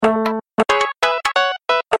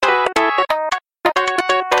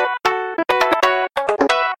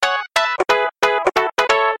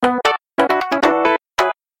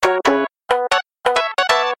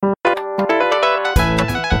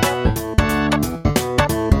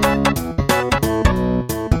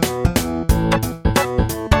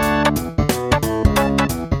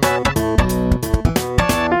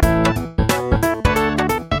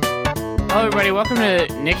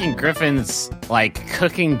Griffin's like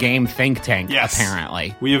cooking game think tank. Yes.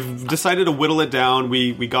 Apparently, we have decided to whittle it down.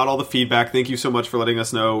 We got all the feedback. Thank you so much for letting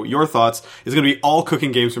us know your thoughts. It's going to be all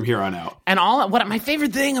cooking games from here on out. And what my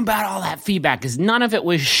favorite thing about all that feedback is none of it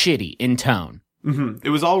was shitty in tone. Mm-hmm.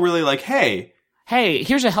 It was all really like, hey,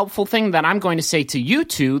 here's a helpful thing that I'm going to say to you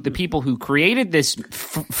two, the people who created this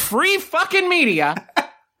free fucking media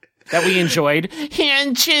that we enjoyed.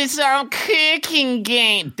 Hinges on cooking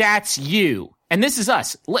game. That's you. And this is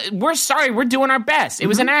us. We're sorry. We're doing our best. It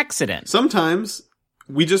was an accident. Sometimes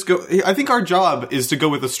we just go... I think our job is to go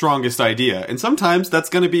with the strongest idea. And sometimes that's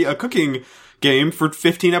going to be a cooking game for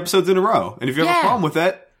 15 episodes in a row. And if you have a problem with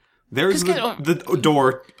that, there's the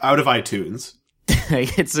door out of iTunes.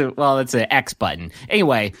 It's an X button.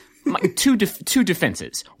 Anyway, two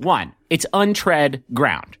defenses. One, it's untread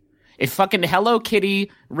ground. If fucking Hello Kitty,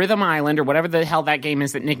 Rhythm Island, or whatever the hell that game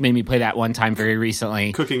is that Nick made me play that one time very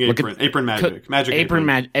recently. Cooking Apron. Apron Magic. Magic Apron.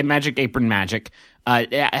 Magic Apron Magic.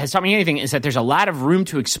 Has taught me anything is that there's a lot of room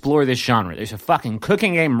to explore this genre. There's a fucking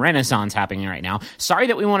cooking game renaissance happening right now. Sorry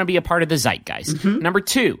that we want to be a part of the zeitgeist. Mm-hmm. Number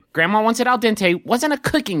two, Grandma Wants It Al Dente wasn't a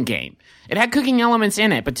cooking game. It had cooking elements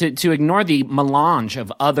in it, but to ignore the melange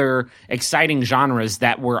of other exciting genres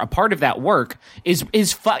that were a part of that work is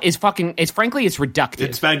frankly it's reductive.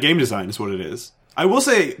 It's bad game design is what it is. I will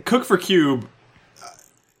say, Cook for Cube,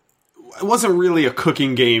 it wasn't really a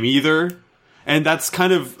cooking game either. And that's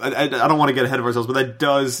kind of, I don't want to get ahead of ourselves, but that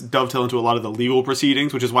does dovetail into a lot of the legal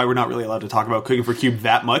proceedings, which is why we're not really allowed to talk about Cooking for Cube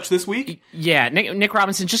that much this week. Yeah, Nick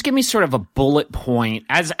Robinson, just give me sort of a bullet point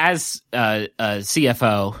as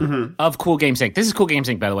CFO of Cool Games Inc. This is Cool Games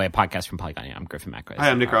Inc., by the way, a podcast from Polygon. I'm Griffin Macro.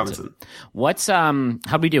 Hi, I'm Nick Robinson. What's,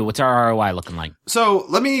 how'd we do? What's our ROI looking like? So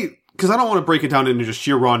let me... Because I don't want to break it down into just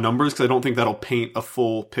sheer raw numbers, because I don't think that'll paint a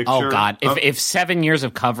full picture. Oh, God. If 7 years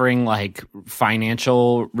of covering, like,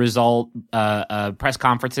 financial result press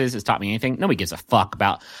conferences has taught me anything, nobody gives a fuck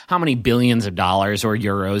about how many billions of dollars or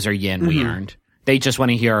euros or yen we earned. They just want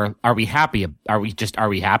to hear, are we happy? Are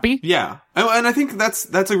we happy? Yeah. And I think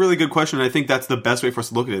that's a really good question, and I think that's the best way for us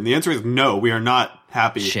to look at it. And the answer is no, we are not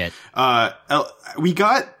happy. Shit. We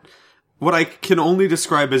got what I can only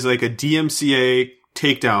describe as, like, a DMCA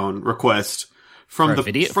takedown request from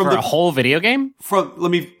a whole video game from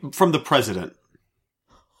the president,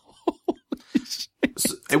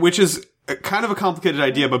 which is kind of a complicated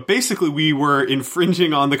idea, but basically we were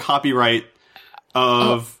infringing on the copyright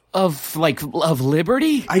of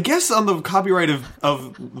liberty, I guess, on the copyright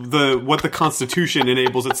of what the Constitution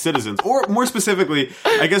enables its citizens, or more specifically,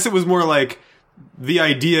 I guess it was more like the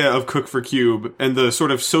idea of Cook for Cube and the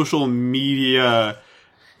sort of social media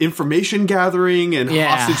information gathering and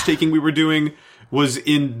hostage taking we were doing was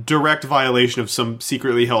in direct violation of some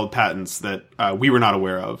secretly held patents that we were not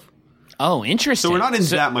aware of. Oh, interesting. So we're not in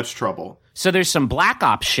that much trouble. So there's some Black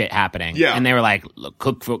Ops shit happening. Yeah. And they were like, look,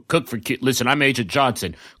 Cook for Cube. Listen, I'm Agent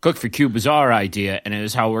Johnson. Cook for Cube was our idea, and it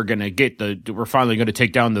is how we're going to we're finally going to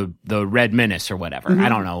take down the Red Menace or whatever. Mm-hmm. I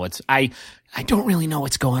don't know. I don't really know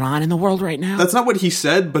what's going on in the world right now. That's not what he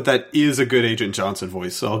said, but that is a good Agent Johnson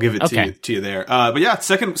voice, so I'll give it to you there. But yeah,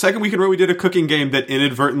 second week in a row we did a cooking game that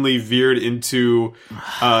inadvertently veered into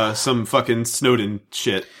some fucking Snowden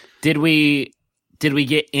shit. Did we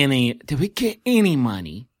get any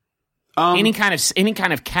money? Any kind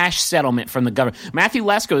of cash settlement from the government? Matthew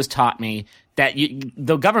Lesko has taught me that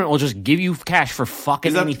the government will just give you cash for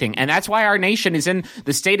fucking anything, and that's why our nation is in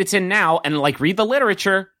the state it's in now. And like, read the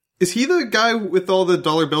literature. Is he the guy with all the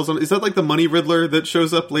dollar bills on? Is that like the Money Riddler that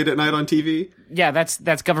shows up late at night on TV? Yeah,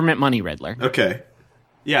 that's government Money Riddler. Okay.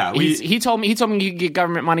 Yeah, he told me you could get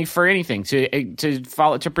government money for anything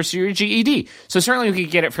to pursue your GED. So certainly we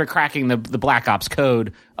could get it for cracking the Black Ops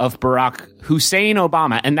code of Barack Hussein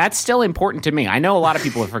Obama, and that's still important to me. I know a lot of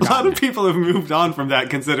people have forgotten. A lot of people have moved on from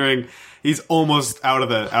that, considering he's almost out of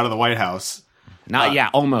the White House.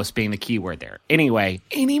 Almost being the key word there. Anyway,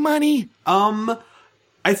 any money?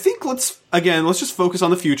 I think let's just focus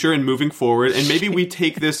on the future and moving forward, and maybe we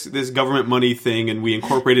take this government money thing and we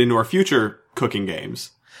incorporate it into our future cooking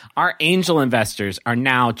games. Our angel investors are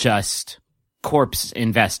now just corpse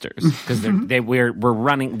investors because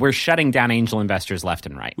we're shutting down angel investors left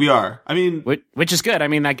and right. We are. I mean, which is good. I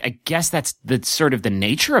mean, I guess that's the sort of the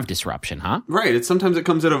nature of disruption, huh? Right. Sometimes it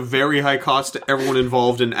comes at a very high cost to everyone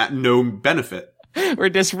involved and at no benefit. We're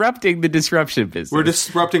disrupting the disruption business. We're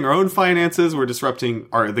disrupting our own finances. We're disrupting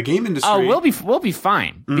the game industry. Oh, we'll be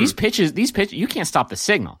fine. These pitches, you can't stop the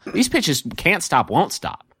signal. These pitches can't stop, won't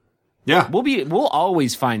stop. Yeah. We'll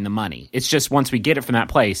always find the money. It's just once we get it from that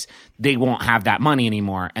place, they won't have that money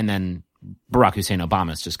anymore, and then Barack Hussein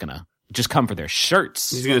Obama is just gonna come for their shirts.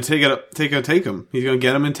 He's gonna take them. He's gonna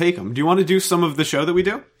get them and take them. Do you want to do some of the show that we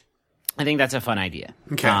do? I think that's a fun idea.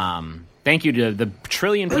 Okay. Thank you to the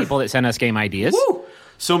trillion people that send us game ideas. Woo!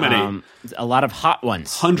 So many. A lot of hot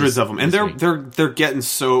ones. Hundreds of them. And they're getting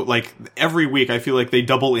so, like, every week I feel like they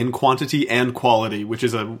double in quantity and quality, which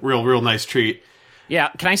is a real nice treat. Yeah,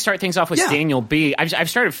 can I start things off with Daniel B? I've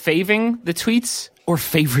started faving the tweets, or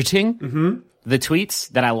favoriting the tweets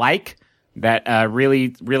that I like, that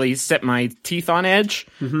really set my teeth on edge.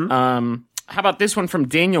 How about this one from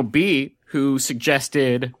Daniel B, who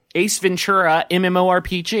suggested Ace Ventura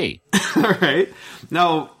MMORPG? All right.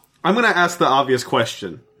 Now, I'm going to ask the obvious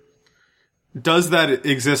question. Does that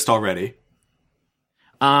exist already?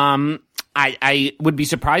 I would be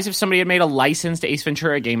surprised if somebody had made a licensed Ace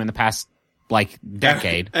Ventura game in the past, like,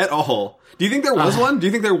 decade. At all. Do you think there was one? Do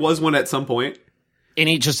you think there was one at some point?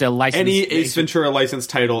 Just a licensed... Any Ace Ventura licensed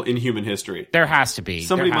title in human history? There has to be.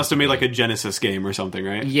 Somebody must have made, like, a Genesis game or something,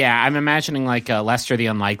 right? Yeah, I'm imagining, like, Lester the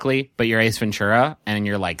Unlikely, but you're Ace Ventura, and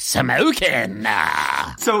you're like, smoking!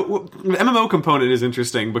 So, the MMO component is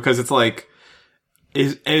interesting, because it's like,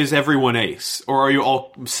 is everyone Ace? Or are you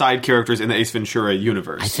all side characters in the Ace Ventura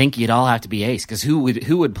universe? I think you'd all have to be Ace, because who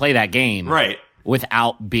would play that game? Right.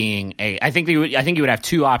 Without being I think you would have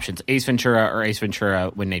two options: Ace Ventura or Ace Ventura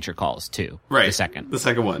When Nature Calls 2. Right, the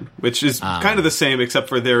second one, which is kind of the same, except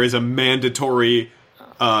for there is a mandatory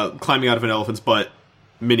climbing out of an elephant's butt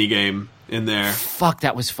mini game in there. Fuck,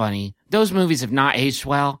 that was funny. Those movies have not aged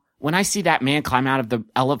well. When I see that man climb out of the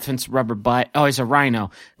elephant's rubber butt, oh, he's a rhino.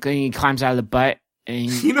 He climbs out of the butt.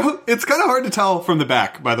 You know, it's kind of hard to tell from the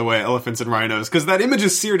back, by the way, elephants and rhinos, because that image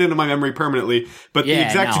is seared into my memory permanently, but the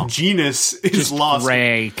exact genus is just lost.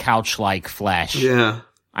 Gray, couch-like flesh. Yeah.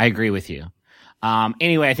 I agree with you.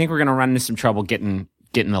 Anyway, I think we're going to run into some trouble getting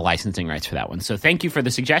the licensing rights for that one. So thank you for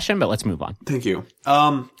the suggestion, but let's move on. Thank you.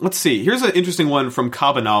 Let's see. Here's an interesting one from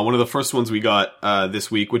Kabana, one of the first ones we got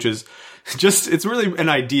this week, which is just, it's really an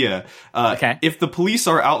idea. Okay. If the police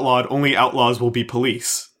are outlawed, only outlaws will be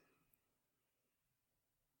police.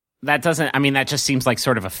 That just seems like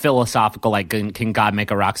sort of a philosophical, like, can God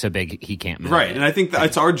make a rock so big he can't move Right, it? and I think that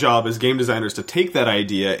it's our job as game designers to take that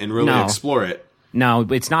idea and really explore it. No,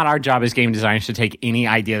 it's not our job as game designers to take any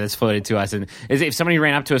idea that's floated to us. And if somebody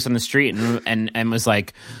ran up to us on the street and was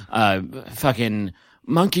like, fucking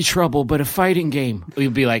Monkey Trouble, but a fighting game,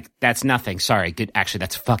 we'd be like, that's nothing. Sorry. Good. Actually,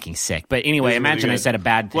 that's fucking sick. But anyway, imagine I said a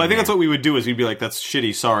bad thing. Well, I think that's what we would do is we'd be like, that's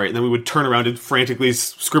shitty, sorry. And then we would turn around and frantically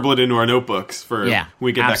scribble it into our notebooks for when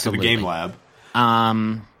we get back to the game lab.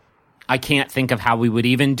 I can't think of how we would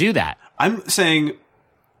even do that. I'm saying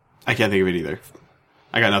I can't think of it either.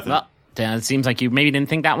 I got nothing. Well, then it seems like you maybe didn't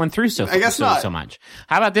think that one through so much.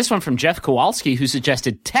 How about this one from Jeff Kowalski, who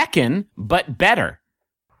suggested Tekken, but better?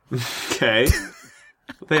 Okay.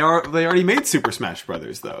 They already made Super Smash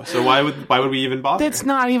Brothers, though. So why would we even bother? That's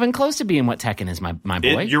not even close to being what Tekken is, my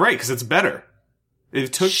boy. You're right, because it's better. They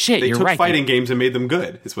took fighting games and made them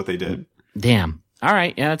good. Is what they did. Damn. All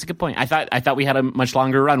right, yeah, that's a good point. I thought we had a much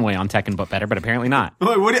longer runway on Tekken, but better, but apparently not. Do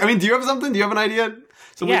you have something? Do you have an idea?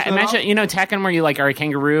 Imagine, Tekken, where you are a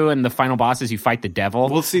kangaroo and the final boss is you fight the devil.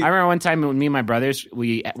 We'll see. I remember one time when me and my brothers,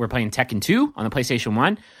 we were playing Tekken 2 on the PlayStation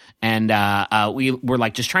 1, and we were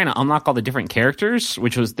just trying to unlock all the different characters,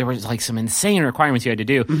 there was some insane requirements you had to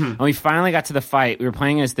do. Mm-hmm. And we finally got to the fight. We were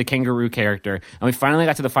playing as the kangaroo character, and we finally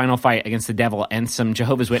got to the final fight against the devil, and some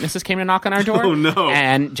Jehovah's Witnesses came to knock on our door. Oh, no.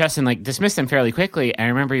 And Justin dismissed them fairly quickly, and I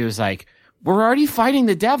remember he was like, we're already fighting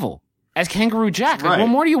the devil as Kangaroo Jack. Right. What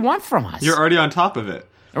more do you want from us? You're already on top of it.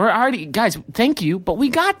 We're already, guys, thank you, but we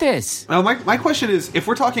got this. Well, my question is, if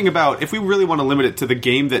we're talking about, if we really want to limit it to the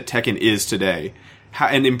game that Tekken is today,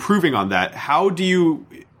 and improving on that, how do you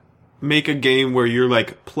make a game where you're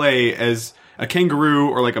play as a kangaroo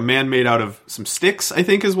or a man made out of some sticks, I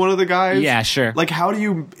think is one of the guys? Yeah, sure. How do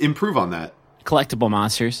you improve on that? Collectible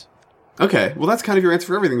monsters. Okay, well that's kind of your answer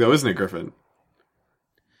for everything though, isn't it, Griffin?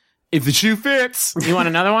 If the shoe fits. You want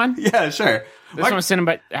another one? Yeah, sure.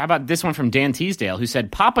 How about this one from Dan Teasdale, who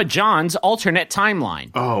said Papa John's alternate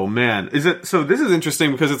timeline? Oh, man. So this is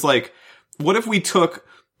interesting because it's what if we took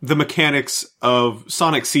the mechanics of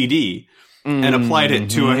Sonic CD and applied it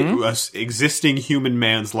to a existing human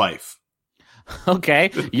man's life?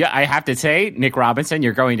 Okay. Yeah, I have to say, Nick Robinson,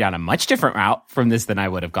 you're going down a much different route from this than I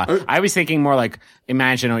would have gone. I was thinking more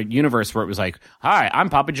imagine a universe where it was hi, I'm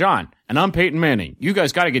Papa John, and I'm Peyton Manning. You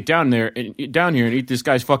guys got to get down here and eat this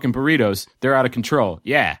guy's fucking burritos. They're out of control.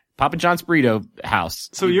 Yeah. Papa John's burrito house.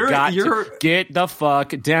 So you're get the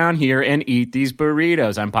fuck down here and eat these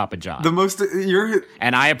burritos. I'm Papa John.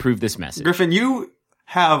 And I approve this message. Griffin, you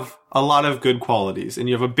have a lot of good qualities, and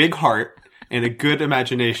you have a big heart and a good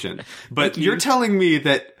imagination. But you're telling me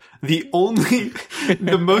that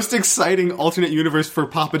the most exciting alternate universe for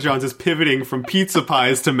Papa John's is pivoting from pizza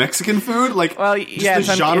pies to Mexican food? Like, Well, just yeah,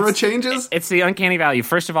 the genre changes? It's the uncanny valley.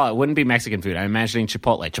 First of all, it wouldn't be Mexican food. I'm imagining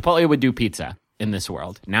Chipotle. Chipotle would do pizza in this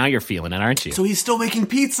world. Now you're feeling it, aren't you? So he's still making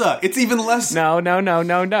pizza. It's even less. No.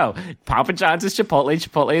 Papa John's is Chipotle.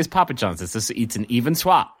 Chipotle is Papa John's. It's an even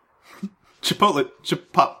swap. Chipotle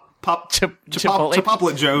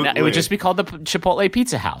Joe. No, it would just be called the Chipotle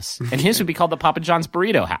Pizza House, and his would be called the Papa John's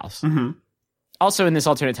Burrito House. Mm-hmm. Also, in this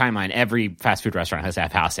alternate timeline, every fast food restaurant has to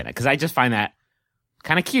have house in it, because I just find that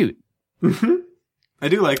kind of cute. Mm-hmm. I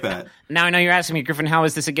do like that. Now I know you're asking me, Griffin, how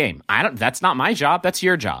is this a game? That's not my job. That's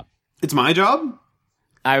your job. It's my job?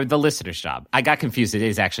 The listener's job. I got confused. It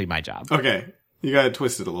is actually my job. Okay. You got it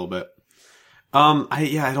twisted a little bit. I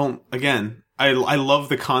love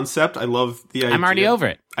the concept. I love the idea. I'm already over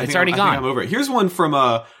it. It's already gone. I think I'm over it. Here's one from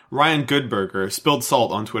Ryan Goodberger, Spilled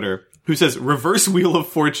Salt on Twitter, who says, reverse Wheel of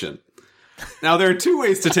Fortune. Now, there are two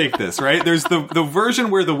ways to take this, right? There's the version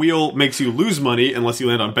where the wheel makes you lose money unless you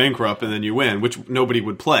land on bankrupt and then you win, which nobody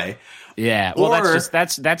would play. Yeah. Well,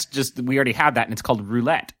 that's just we already have that, and it's called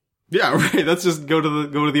roulette. Yeah, right. Let's just go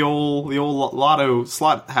to the old lotto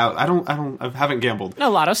slot house. I haven't gambled. No,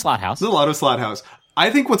 lotto slot house. The lotto slot house. I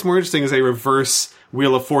think what's more interesting is a reverse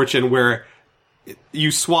Wheel of Fortune where you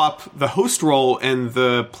swap the host role and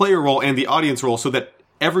the player role and the audience role so that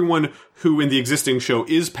everyone who in the existing show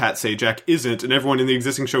is Pat Sajak isn't, and everyone in the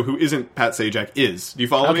existing show who isn't Pat Sajak is. Do you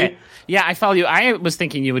follow me? Yeah, I follow you. I was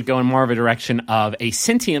thinking you would go in more of a direction of a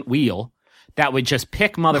sentient wheel that would just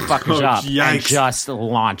pick motherfuckers up and just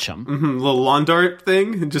launch them. Mm-hmm. Little lawn dart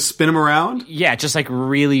thing and just spin them around? Yeah, just like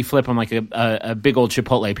really flip them like a big old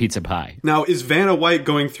Chipotle pizza pie. Now, is Vanna White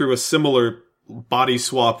going through a similar body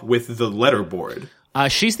swap with the letterboard?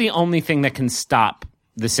 She's the only thing that can stop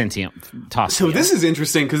the sentient toss. So this is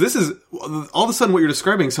interesting because this is all of a sudden what you're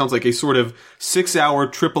describing sounds like a sort of 6-hour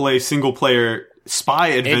AAA single player spy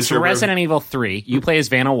adventure. It's Resident Evil 3. You play as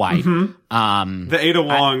Vanna White. Mm-hmm. The Ada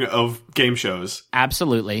Wong of game shows.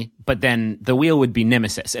 Absolutely. But then the wheel would be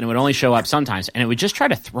Nemesis, and it would only show up sometimes, and it would just try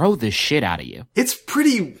to throw the shit out of you. It's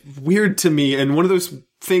pretty weird to me, and one of those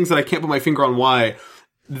things that I can't put my finger on why.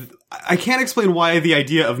 I can't explain why the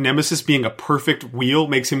idea of Nemesis being a perfect wheel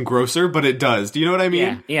makes him grosser, but it does. Do you know what I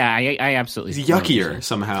mean? Yeah, I absolutely. He's yuckier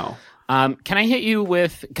somehow. Can I hit you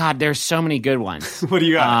with, God, there's so many good ones. What do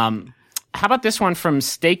you got? How about this one from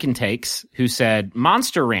Steak and Takes, who said,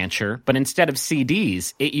 Monster Rancher, but instead of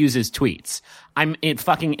CDs, it uses tweets. I'm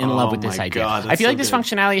fucking in love with this idea. God, I feel like this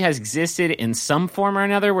functionality has existed in some form or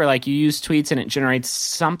another where like you use tweets and it generates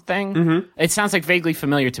something. Mm-hmm. It sounds like vaguely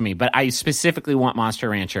familiar to me, but I specifically want Monster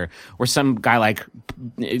Rancher where some guy like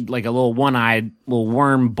a little one-eyed little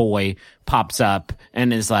worm boy pops up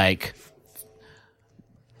and is like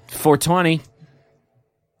 420.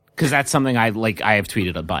 Because that's something I have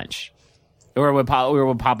tweeted a bunch. Or it would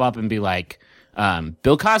pop up and be like,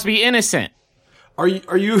 Bill Cosby innocent. Are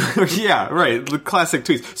you yeah, right, the classic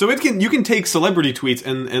tweets. So you can take celebrity tweets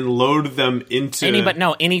and load them into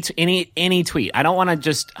any tweet. I don't want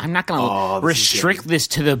to I'm not going to restrict this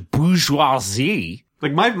to the bourgeoisie.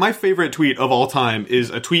 Like my favorite tweet of all time is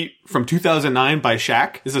a tweet from 2009 by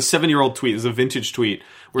Shaq. It's a 7-year-old tweet. It's a vintage tweet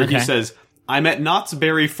where he says, "I'm at Knott's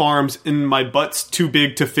Berry Farms and my butt's too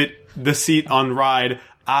big to fit the seat on ride.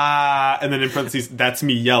 And then in parentheses, that's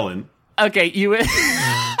me yelling." Okay, you.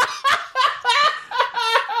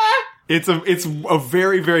 It's a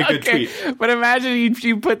very, very good tweet. But imagine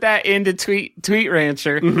you put that into Tweet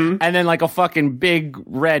Rancher, and then like a fucking big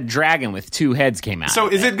red dragon with 2 heads came out. So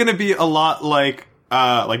is it going to be a lot like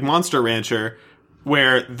Monster Rancher,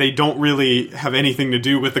 where they don't really have anything to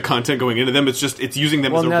do with the content going into them? It's using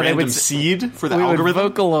them as a random seed for the algorithm.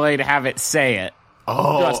 Would Vocaloid have it say it?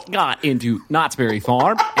 Just got into Knott's Berry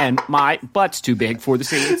Farm, and my butt's too big for the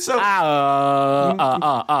seat. So,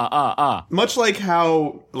 much like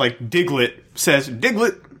how Diglett says,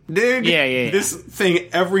 "Diglett, dig." Yeah. This thing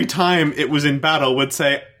every time it was in battle would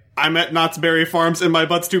say, "I'm at Knott's Berry Farms, and my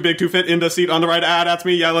butt's too big to fit in the seat on the right." That's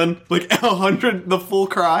me yelling 100, the full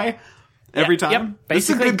cry every time. Yep, this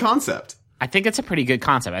is a good concept. I think it's a pretty good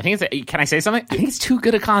concept. I think can I say something? I think it's too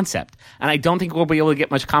good a concept, and I don't think we'll be able to get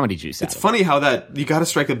much comedy juice out of it. It's funny how that you got to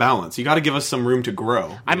strike a balance. You got to give us some room to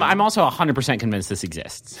grow. I'm also 100% convinced this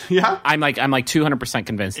exists. Yeah, I'm like 200%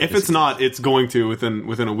 convinced. If it's not, it's going to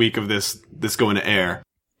within a week of this going to air.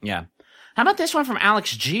 Yeah. How about this one from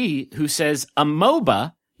Alex G, who says, "A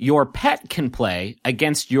MOBA your pet can play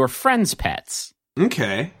against your friend's pets."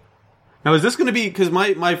 Okay. Now is this going to be, because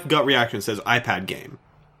my gut reaction says iPad game.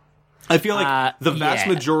 I feel like the vast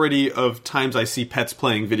majority of times I see pets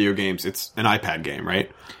playing video games, it's an iPad game,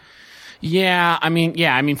 right? Yeah, I mean,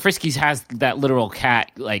 Frisky's has that literal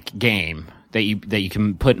cat like game that you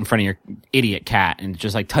can put in front of your idiot cat and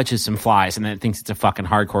just like touches some flies and then it thinks it's a fucking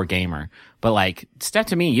hardcore gamer. But like, Steph,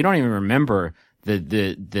 to me, you don't even remember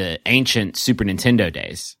the ancient Super Nintendo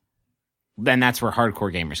days. Then that's where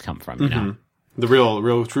hardcore gamers come from, you know? The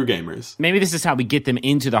real true gamers. Maybe this is how we get them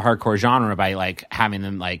into the hardcore genre by like having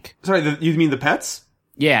them like. Sorry, you mean the pets?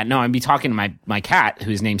 Yeah, no, I'd be talking to my cat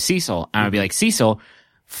who's named Cecil, and I'd be like, Cecil,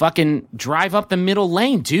 fucking drive up the middle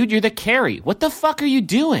lane, dude. You're the carry. What the fuck are you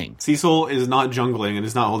doing? Cecil is not jungling and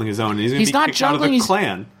is not holding his own. He's going to be not kicked out of the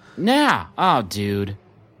clan. Nah. Oh, dude.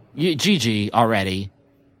 GG already.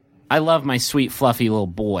 I love my sweet, fluffy little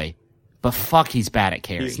boy, but fuck, he's bad at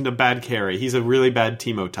carry. He's a bad carry. He's a really bad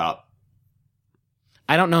Teemo top.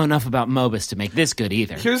 I don't know enough about MOBAs to make this good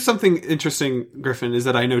either. Here's something interesting, Griffin, is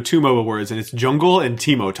that I know two MOBA words, and it's jungle and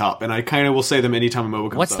Teemo top, and I kind of will say them anytime a MOBA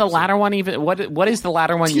comes up. What's the latter one even? What is the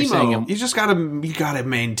latter one you're saying? You just gotta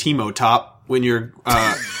main Teemo top when you're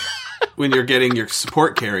when you're getting your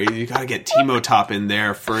support carry. You gotta get Teemo top in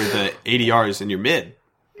there for the ADRs in your mid.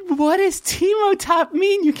 What does Teemo top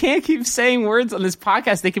mean? You can't keep saying words on this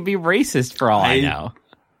podcast. They can be racist for all I know.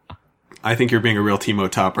 I think you're being a real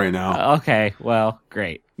Teemo top right now. Okay, well,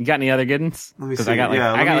 great. You got any other good ones? Because I got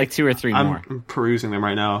like 2 or 3 more. I'm perusing them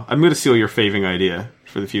right now. I'm going to steal your faving idea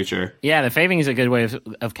for the future. Yeah, the faving is a good way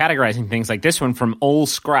of categorizing things. Like this one from Old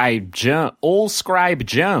Scribe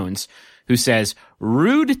Jones, who says,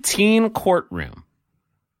 rude teen courtroom.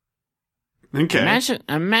 Okay.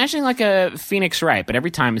 Imagine like a Phoenix Wright, but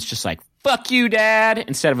every time it's just like, fuck you, Dad,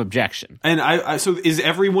 instead of objection. And so is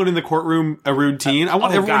everyone in the courtroom a rude teen? I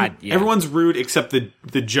want everyone. God, yeah. Everyone's rude except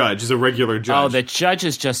the judge is a regular judge. Oh, the judge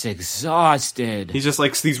is just exhausted. He's just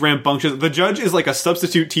like these rambunctious. The judge is like a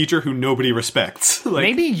substitute teacher who nobody respects. Like,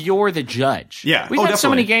 maybe you're the judge. Yeah, we've had definitely.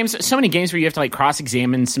 so many games where you have to like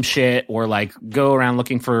cross-examine some shit or like go around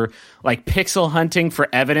looking for like pixel hunting for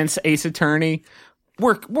evidence. Ace Attorney,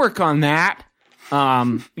 work on that.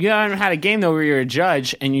 You haven't had a game though where you're a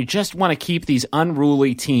judge and you just want to keep these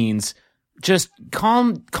unruly teens just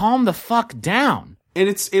calm the fuck down. And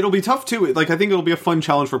it'll be tough too. Like, I think it'll be a fun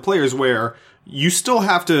challenge for players where you still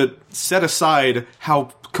have to set aside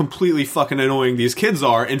how completely fucking annoying these kids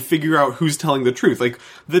are and figure out who's telling the truth. Like,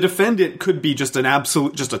 the defendant could be just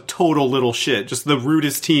just a total little shit, just the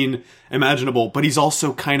rudest teen imaginable, but he's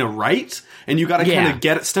also kind of right. And you gotta kind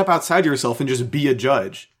of step outside yourself and just be a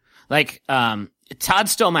judge. Like, Todd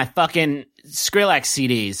stole my fucking Skrillex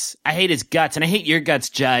CDs. I hate his guts, and I hate your guts,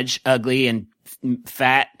 Judge, ugly and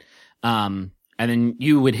fat. And then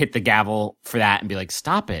you would hit the gavel for that and be like,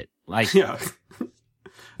 "Stop it!" Like, yeah,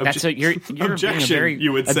 that's what you're objection. Being a very,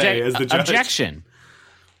 you would say as the judge. Objection.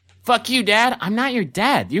 Fuck you, Dad. I'm not your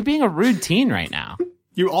dad. You're being a rude teen right now.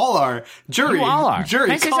 You all are. Jury. You all are.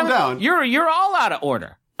 Jury, calm down. You're all out of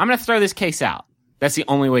order. I'm gonna throw this case out. That's the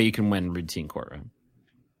only way you can win rude teen courtroom.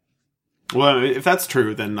 Well, if that's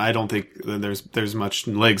true, then I don't think there's much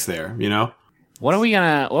legs there, you know? What are we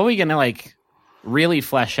gonna like really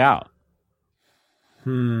flesh out?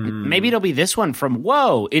 Maybe it'll be this one from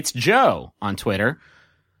Whoa, it's Joe on Twitter,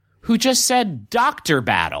 who just said doctor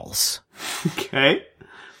battles. Okay.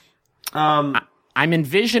 I'm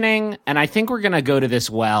envisioning, and I think we're gonna go to this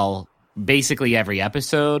well basically every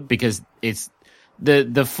episode because it's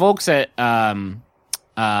the folks at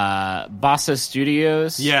Bassa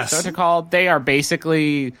Studios. Yes. That's what they're called. They are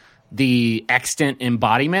basically the extant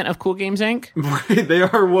embodiment of Cool Games Inc. Right. They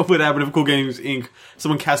are what would happen if Cool Games Inc.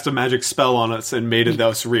 someone cast a magic spell on us and made it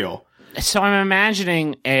thus real. So I'm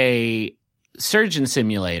imagining a surgeon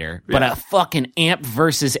simulator, but a fucking amp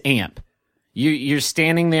versus amp. You're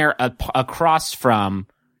standing there across from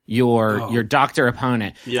your doctor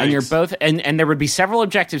opponent. Yikes. And you're both and there would be several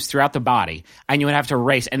objectives throughout the body and you would have to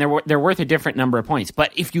race and they're worth a different number of points.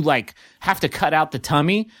 But if you like have to cut out the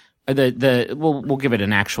tummy, we'll give it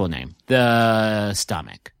an actual name, the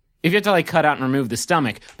stomach. If you have to like cut out and remove the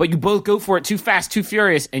stomach, but you both go for it too fast, too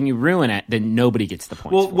furious, and you ruin it, then nobody gets the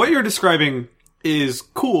points. Well, what you're describing is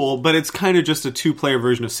cool, but it's kind of just a 2-player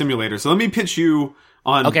version of Simulator. So let me pitch you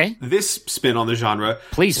on this spin on the genre.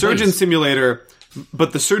 Please, Surgeon Simulator.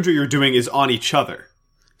 But the surgery you're doing is on each other.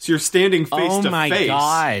 So you're standing face to face. Oh my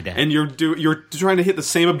God. And you're trying to hit the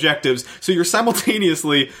same objectives. So you're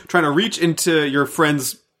simultaneously trying to reach into your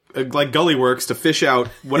friend's like gully works to fish out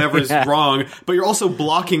whatever's wrong, but you're also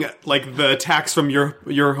blocking like the attacks from your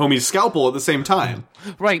homie's scalpel at the same time.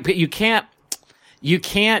 Right, but you can't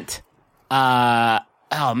oh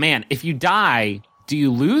man, if you die, do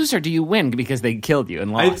you lose or do you win because they killed you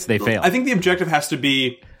and lost? They failed. I think the objective has to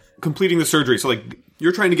be completing the surgery. So like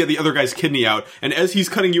you're trying to get the other guy's kidney out, and as he's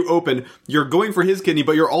cutting you open, you're going for his kidney,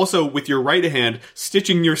 but you're also, with your right hand,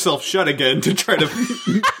 stitching yourself shut again to try to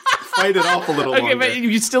fight it off a little longer. Okay, but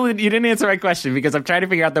you didn't answer my question, because I'm trying to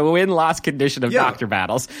figure out the win-loss condition of doctor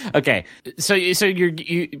battles. Okay, so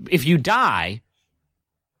if you die,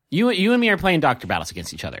 you and me are playing doctor battles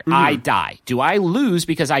against each other. Mm-hmm. I die. Do I lose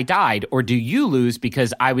because I died, or do you lose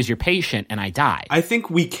because I was your patient and I died? I think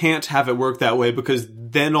we can't have it work that way, because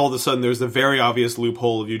then all of a sudden there's the very obvious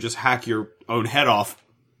loophole of you just hack your own head off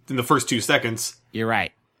in the first 2 seconds. You're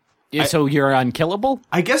right. So you're unkillable?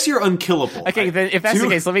 I guess you're unkillable. Okay, then if that's the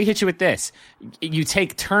case, let me hit you with this. You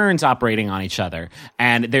take turns operating on each other,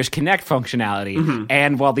 and there's connect functionality,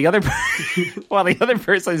 and while the other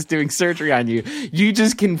person is doing surgery on you, you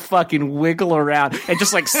just can fucking wiggle around and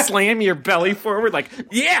just like slam your belly forward like,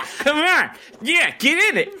 yeah, come on. Yeah,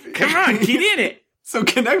 get in it. Come on, get in it. So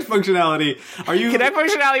connect functionality, Connect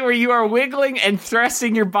functionality where you are wiggling and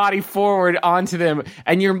thrusting your body forward onto them,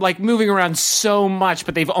 and you're like moving around so much,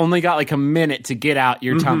 but they've only got like a minute to get out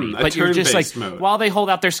your tummy. But you're just like, mode. While they hold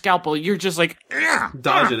out their scalpel, you're just like,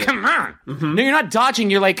 dodging it. Come on. No, you're not dodging,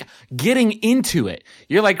 you're like getting into it.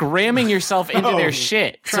 You're like ramming yourself into their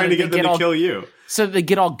shit. Trying to get them to kill you. So they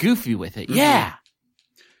get all goofy with it. Yeah.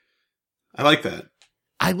 I like that.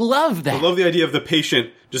 I love that. I love the idea of the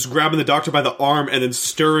patient just grabbing the doctor by the arm and then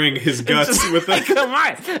stirring his guts with that. Come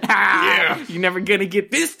on. Yeah. You're never going to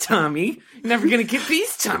get this tummy. You're never going to get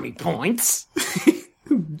these tummy points.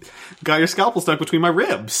 Got your scalpel stuck between my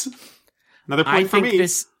ribs. Another point for me.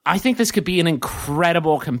 I think this could be an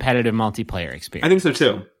incredible competitive multiplayer experience. I think so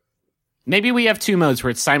too. Maybe we have 2 modes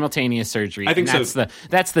where it's simultaneous surgery. I think so.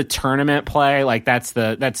 That's the tournament play. Like that's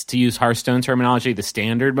to use Hearthstone terminology, the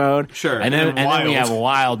standard mode. Sure. And then we have a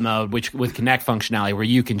wild mode, which with connect functionality, where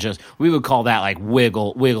you can we would call that like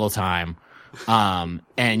wiggle time.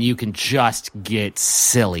 And you can just get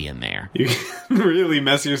silly in there. You can really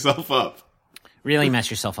mess yourself up. Really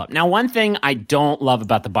mess yourself up. Now, one thing I don't love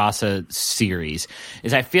about the Bossa series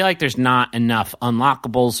is I feel like there's not enough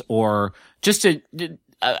unlockables, or just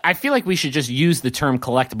I feel like we should just use the term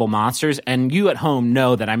collectible monsters, and you at home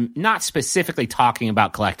know that I'm not specifically talking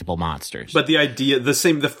about collectible monsters. But the idea,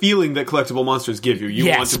 the feeling that collectible monsters give you,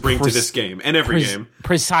 want to bring to this game, and every game.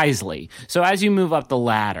 Precisely. So as you move up the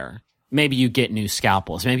ladder, maybe you get new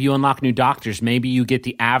scalpels, maybe you unlock new doctors, maybe you get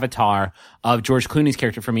the avatar of George Clooney's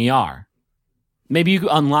character from ER. Maybe you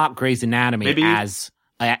unlock Grey's Anatomy maybe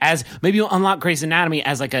you unlock Grey's Anatomy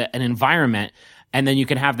as like an environment, and then you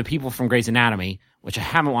can have the people from Grey's Anatomy, which I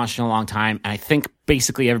haven't watched in a long time, and I think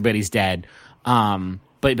basically everybody's dead.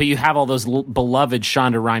 But you have all those beloved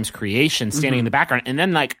Shonda Rhimes creations standing in the background, and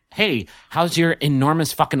then like, hey, how's your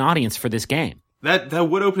enormous fucking audience for this game? That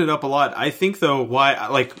would open it up a lot. I think though,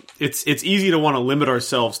 it's easy to want to limit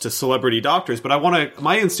ourselves to celebrity doctors, but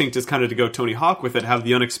my instinct is kind of to go Tony Hawk with it, have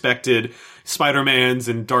the unexpected Spider-Mans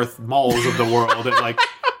and Darth Mauls of the world, and like,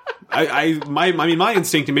 my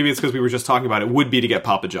instinct, and maybe it's because we were just talking about it, would be to get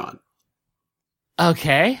Papa John.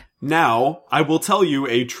 Okay. Now, I will tell you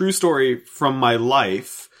a true story from my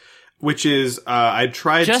life, which is I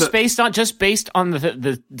tried based on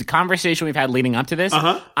the conversation we've had leading up to this.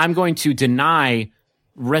 I'm going to deny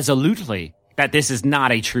resolutely that this is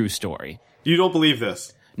not a true story. You don't believe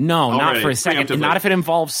this? No, not for a second. Not if it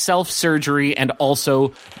involves self-surgery and also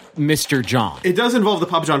Mr. John. It does involve the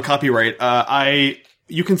Papa John copyright.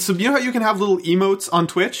 You know how you can have little emotes on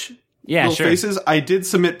Twitch? Yeah, little sure. faces? I did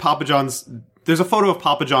submit Papa John's. There's a photo of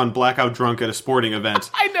Papa John blackout drunk at a sporting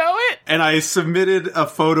event. I know it! And I submitted a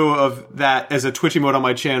photo of that as a Twitch emote on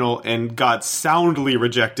my channel and got soundly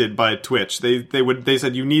rejected by Twitch. They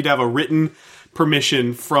said you need to have a written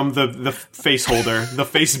permission from the face holder, the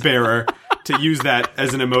face bearer, to use that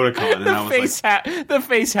as an emoticon. And I was the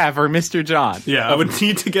face haver, Mr. John. Yeah, I would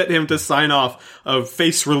need to get him to sign off of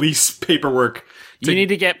face release paperwork. You need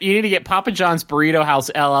to get Papa John's Burrito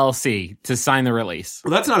House LLC to sign the release.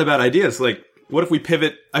 Well, that's not a bad idea. It's like, what if we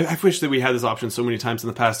pivot? I wish that we had this option so many times in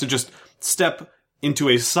the past to just step into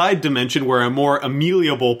a side dimension where a more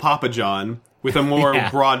amiable Papa John with a more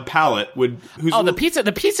broad palate would.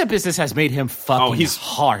 The pizza business has made him fucking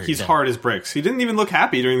hard. He's hard as bricks. He didn't even look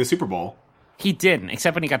happy during the Super Bowl. He didn't,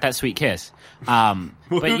 except when he got that sweet kiss.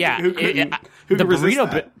 But yeah, the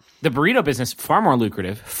burrito business, far more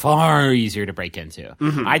lucrative, far easier to break into.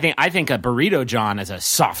 Mm-hmm. I think a burrito John is a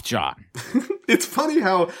soft John. It's funny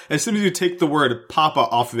how as soon as you take the word Papa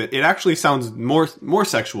off of it, it actually sounds more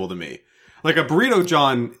sexual to me. Like a burrito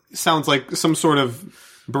John sounds like some sort of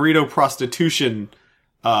burrito prostitution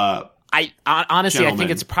Honestly, I think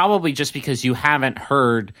Gentlemen. it's probably just because you haven't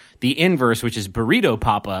heard the inverse, which is burrito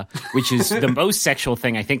papa, which is the most sexual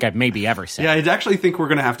thing I think I've maybe ever said. Yeah, I actually think we're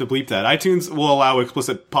going to have to bleep that. iTunes will allow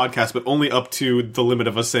explicit podcasts, but only up to the limit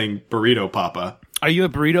of us saying burrito papa. Are you a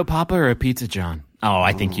burrito papa or a pizza John? Oh,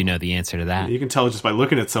 I think you know the answer to that. You can tell just by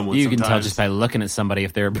looking at someone. You can tell just by looking at somebody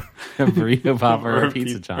if they're a burrito papa or a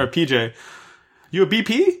pizza John. Or a PJ. You a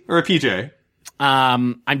BP or a PJ?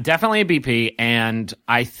 I'm definitely a BP, and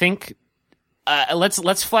I think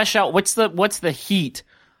let's flesh out what's the heat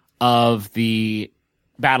of the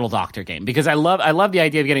Battle Doctor game, because I love the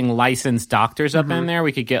idea of getting licensed doctors up in there.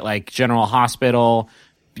 We could get like General Hospital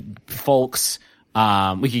folks.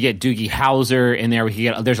 We could get Doogie Howser in there.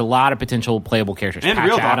 There's a lot of potential playable characters. And Patch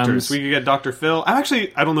real Adams. doctors. We could get Dr. Phil. I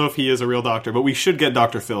don't know if he is a real doctor, but we should get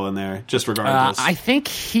Dr. Phil in there, just regardless. I think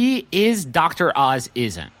he is. Dr. Oz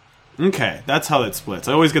isn't. Okay, that's how that splits.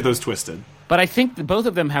 I always get those twisted. But I think that both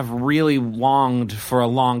of them have really longed for a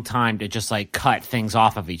long time to just like cut things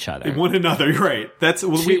off of each other. One another, you're right. That's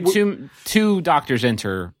Two doctors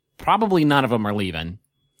enter. Probably none of them are leaving.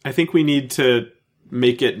 I think we need to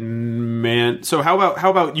make it So how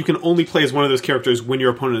about you can only play as one of those characters when your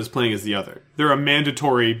opponent is playing as the other? They're a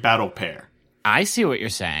mandatory battle pair. I see what you're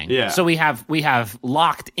saying. Yeah. So we have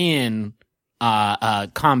locked in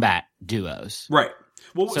combat duos. Right.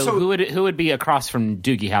 Well, So who would be across from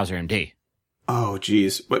Doogie Howser MD? Oh,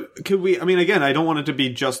 geez. But could we... I mean, again, I don't want it to be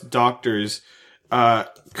just doctors.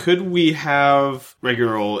 Could we have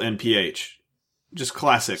regular old NPH? Just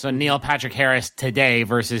classic. So Neil Patrick Harris today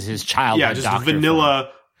versus his childhood Yeah, just doctor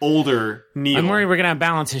vanilla, older Neil. I'm worried we're going to have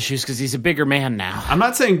balance issues because he's a bigger man now. I'm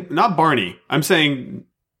not saying... Not Barney. I'm saying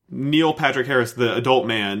Neil Patrick Harris, the adult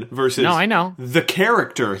man, versus... No, I know. The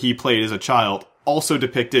character he played as a child also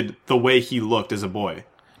depicted the way he looked as a boy.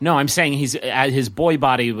 No, I'm saying his boy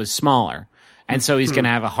body was smaller. And so he's going to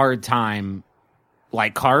have a hard time,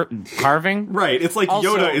 like, carving. Right. It's like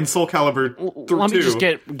Also, Yoda in Soul Calibur 2. Let me just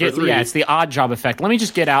get yeah, it's the odd job effect. Let me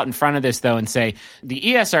just get out in front of this, though, and say the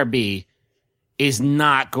ESRB is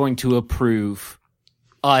not going to approve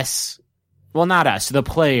us, well, not us, the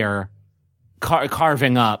player,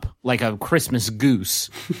 carving up, like a Christmas goose,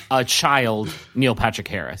 a child Neil Patrick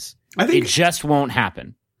Harris. I think it just won't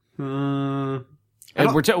happen. We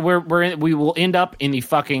will end up in the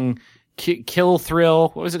fucking kill thrill.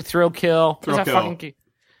 What was it? Thrill kill. Thrill What was that kill. fucking?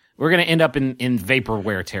 We're gonna end up in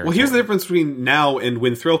vaporware territory. Well, here's the difference between now and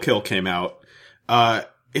when Thrill Kill came out.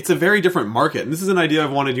 It's a very different market. And this is an idea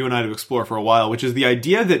I've wanted you and I to explore for a while, which is the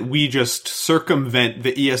idea that we just circumvent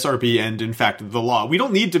the ESRB and, in fact, the law. We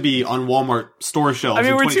don't need to be on Walmart store shelves I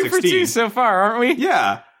mean, in we're 2016. 2 for 2 so far, aren't we?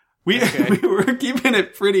 Yeah. We were keeping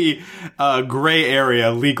it pretty gray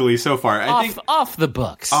area legally so far. I think Off the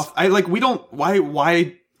books.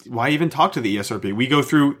 why even talk to the ESRB? We go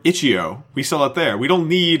through Itch.io. We sell it there. We don't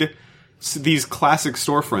need these classic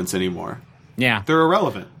storefronts anymore. Yeah. They're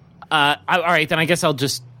irrelevant. All right, then I guess I'll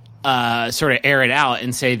just sort of air it out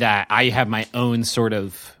and say that I have my own sort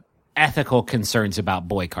of ethical concerns about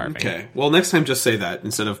boy carving. Okay. Well, next time just say that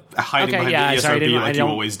instead of hiding behind the ESRB like you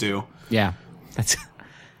always do. Yeah. That's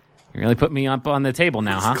you really put me up on the table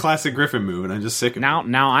now, huh? Classic Griffin move, and I'm just sick of it.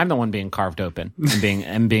 Now I'm the one being carved open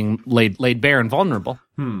and being laid bare and vulnerable.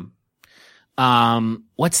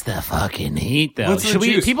 What's the fucking heat though? What's the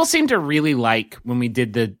juice? People seem to really like when we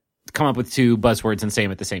did come up with 2 buzzwords and say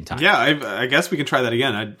them at the same time. Yeah, I guess we can try that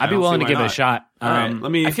again. I'd be willing to give it a shot. All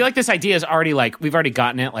right, I feel like this idea is already we've already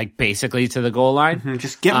gotten it basically to the goal line.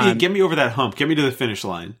 Just get me over that hump. Get me to the finish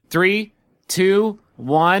line. 3, 2,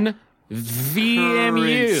 1.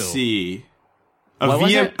 VMU. Currency. What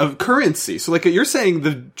was it? Of currency. So, you're saying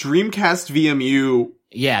the Dreamcast VMU.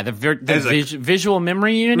 Yeah, the visual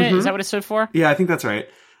memory unit. Is that what it stood for? Yeah, I think that's right.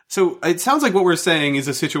 So it sounds like what we're saying is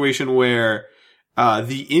a situation where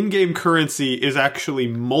the in-game currency is actually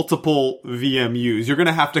multiple VMUs. You're going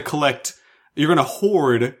to have to you're going to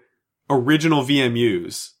hoard original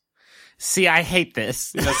VMUs. See, I hate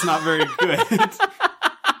this. That's not very good.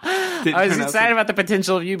 I was excited about the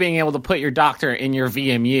potential of you being able to put your doctor in your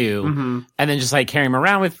VMU and then just carry them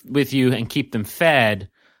around with you and keep them fed.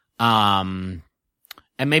 And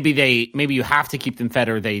maybe you have to keep them fed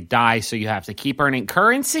or they die, so you have to keep earning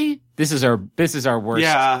currency. This is our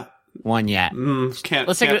worst one yet.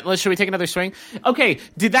 Should we take another swing? Okay,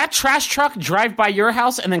 did that trash truck drive by your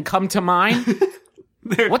house and then come to mine?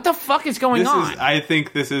 What the fuck is going on? I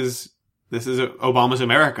think this is Obama's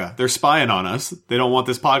America. They're spying on us. They don't want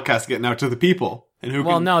this podcast getting out to the people. And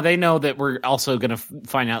no, they know that we're also going to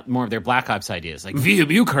find out more of their Black Ops ideas, like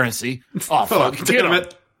VMU currency. Oh, fuck. Damn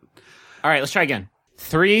it. All right, let's try again.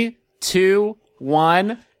 3, 2,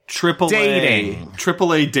 1. triple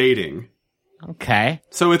A dating. Okay.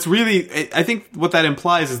 So it's really, I think what that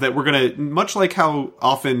implies is that we're going to, much like how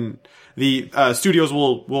often the studios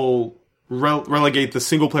will relegate the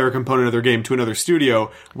single player component of their game to another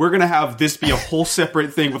studio, we're going to have this be a whole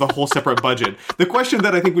separate thing with a whole separate budget. The question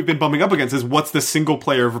that I think we've been bumping up against is what's the single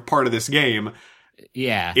player part of this game?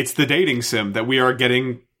 Yeah. It's the dating sim that we are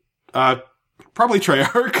getting, probably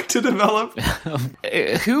Treyarch to develop.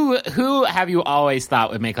 Who have you always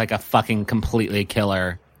thought would make like a fucking completely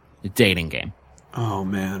killer dating game? Oh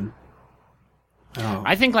man. Oh.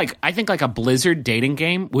 I think like a Blizzard dating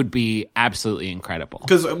game would be absolutely incredible.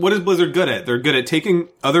 Because what is Blizzard good at? They're good at taking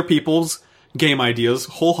other people's game ideas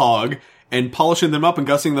whole hog and polishing them up and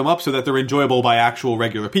gussing them up so that they're enjoyable by actual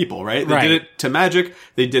regular people, right? They did it to Magic.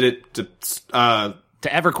 They did it to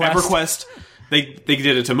EverQuest. They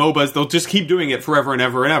did it to MOBAs. They'll just keep doing it forever and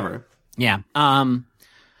ever and ever. Yeah.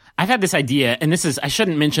 I've had this idea, and I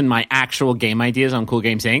shouldn't mention my actual game ideas on Cool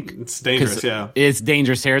Games Inc. It's dangerous, yeah. It's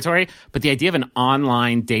dangerous territory, but the idea of an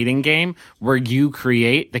online dating game where you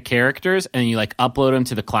create the characters and you like upload them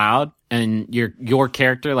to the cloud and your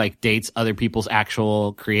character like dates other people's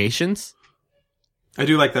actual creations. I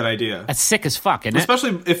do like that idea. That's sick as fuck, isn't it?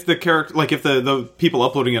 Especially if the character, like if the people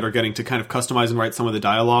uploading it are getting to kind of customize and write some of the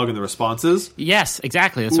dialogue and the responses. Yes,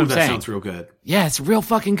 exactly. That's what I'm saying. That sounds real good. Yeah, it's real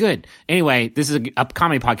fucking good. Anyway, this is a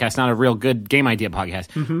comedy podcast, not a real good game idea podcast.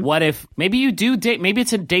 Mm-hmm. What if maybe you do date? Maybe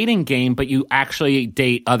it's a dating game, but you actually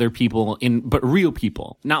date other people but real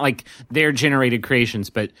people, not like their generated creations.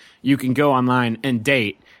 But you can go online and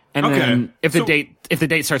date. And then if the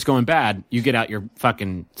date starts going bad, you get out your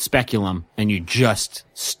fucking speculum and you just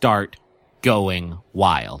start going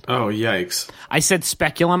wild. Oh, yikes. I said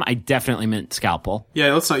speculum. I definitely meant scalpel.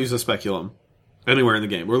 Yeah, let's not use a speculum anywhere in the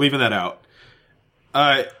game. We're leaving that out.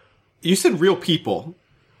 You said real people.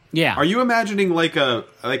 Yeah. Are you imagining like a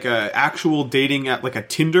actual dating app, like a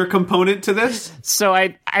Tinder component to this? So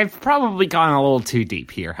I've probably gone a little too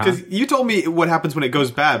deep here, huh? Because you told me what happens when it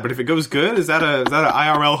goes bad, but if it goes good, is that an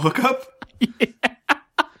IRL hookup? Yeah.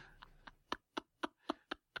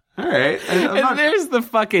 All right. There's the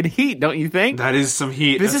fucking heat, don't you think? That is some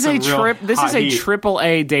heat. This is a triple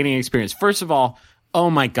A dating experience. First of all, oh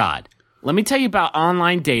my God. Let me tell you about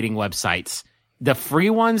online dating websites. The free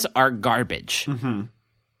ones are garbage. Mm-hmm.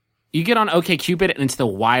 You get on OkCupid and it's the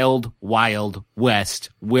wild, wild west,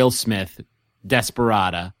 Will Smith,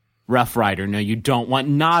 Desperada, Rough Rider. No, you don't want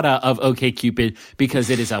nada of OkCupid because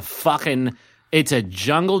it is it's a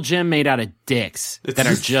jungle gym made out of dicks that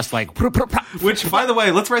are just like... Which, by the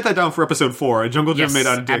way, let's write that down for episode 4. A jungle gym made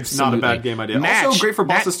out of dicks, absolutely. Not a bad game idea. Also great for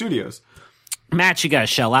Bossa Studios. Match you gotta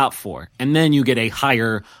shell out for. And then you get a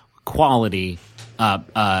higher quality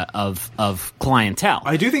of clientele.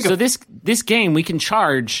 I do think so. This game we can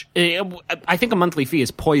charge. I think a monthly fee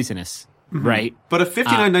is poisonous, mm-hmm. right? But a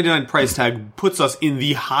 $59.99 price tag puts us in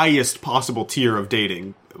the highest possible tier of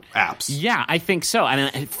dating apps. Yeah, I think so.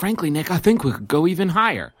 And frankly, Nick, I think we could go even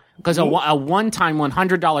higher because a one-time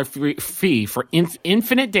 $100 fee for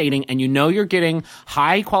infinite dating, and you're getting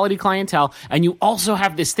high quality clientele, and you also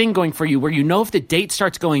have this thing going for you where if the date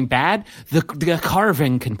starts going bad, the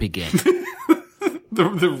carving can begin.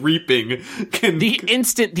 The reaping can... The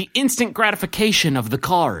instant gratification of the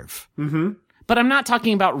carve. Mm-hmm. But I'm not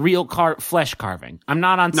talking about real flesh carving. I'm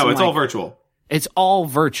not on... No, it's all virtual. It's all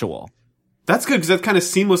virtual. That's good because that kind of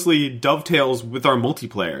seamlessly dovetails with our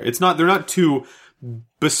multiplayer. They're not two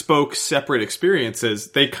bespoke, separate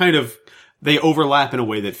experiences. They overlap in a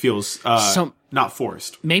way that feels not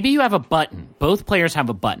forced. Maybe you have a button. Both players have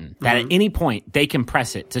a button that at any point they can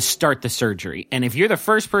press it to start the surgery. And if you're the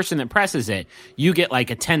first person that presses it, you get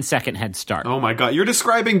like a 10-second head start. Oh my God. You're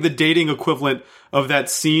describing the dating equivalent of that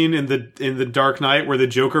scene in the Dark Knight where the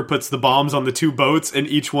Joker puts the bombs on the two boats and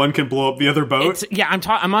each one can blow up the other boat.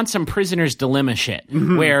 I'm on some prisoner's dilemma shit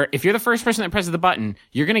where if you're the first person that presses the button,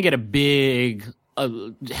 you're going to get a big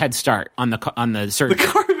head start on the surgery. The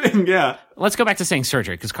carving, yeah. Let's go back to saying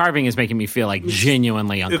surgery because carving is making me feel like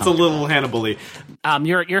genuinely uncomfortable. It's a little Hannibal-y.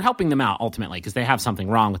 You're helping them out ultimately because they have something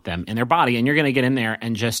wrong with them in their body, and you're going to get in there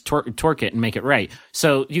and just torque it and make it right.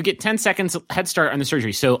 So you get 10 seconds head start on the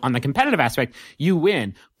surgery. So on the competitive aspect, you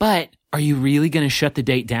win. But are you really going to shut the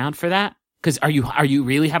date down for that? Because are you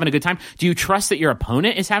really having a good time? Do you trust that your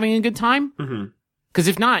opponent is having a good time? Mm-hmm. Because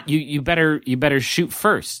if not, you better shoot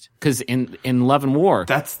first. Because in Love and War,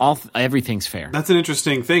 everything's fair. That's an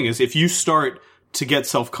interesting thing. Is if you start to get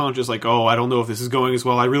self-conscious, like, oh, I don't know if this is going as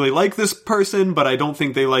well. I really like this person, but I don't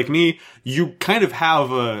think they like me. You kind of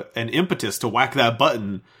have an impetus to whack that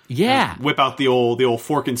button. Yeah, whip out the old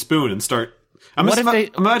fork and spoon and start. I'm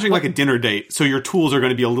imagining like a dinner date, so your tools are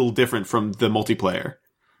going to be a little different from the multiplayer.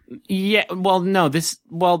 Yeah,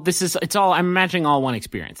 it's all, I'm imagining all one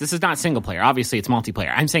experience. This is not single player. Obviously, it's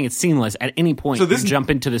multiplayer. I'm saying it's seamless at any point you jump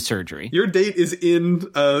into the surgery. Your date is in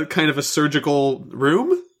kind of a surgical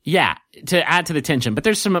room? Yeah, to add to the tension. But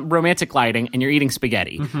there's some romantic lighting, and you're eating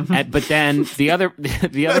spaghetti. But then the other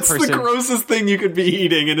That's person... the grossest thing you could be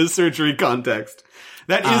eating in a surgery context.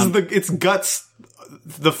 That is it's guts,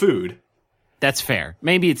 the food. That's fair.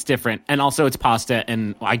 Maybe it's different, and also it's pasta,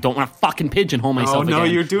 and I don't want to fucking pigeonhole myself. Oh no,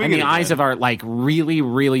 again you're doing in it the eyes again. of our like really,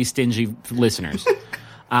 really stingy listeners.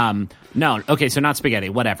 No, okay, so not spaghetti,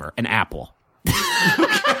 whatever, an apple.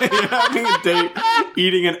 You're having a date,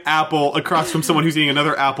 eating an apple across from someone who's eating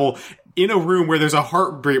another apple in a room where there's a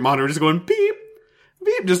heart rate monitor just going beep,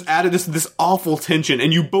 beep, just added this awful tension,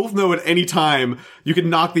 and you both know at any time you can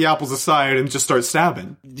knock the apples aside and just start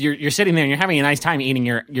stabbing. You're sitting there and you're having a nice time eating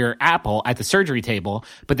your apple at the surgery table,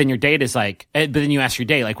 but then your date is like, but then you ask your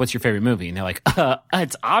date, like, what's your favorite movie? And they're like,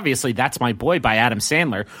 it's obviously That's My Boy by Adam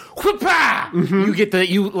Sandler. You get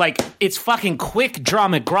it's fucking quick draw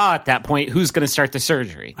McGraw at that point. Who's going to start the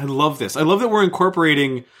surgery? I love this. I love that we're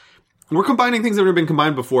combining things that have never been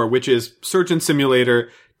combined before, which is Surgeon Simulator,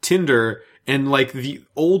 Tinder, and like the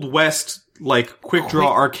old west, like quick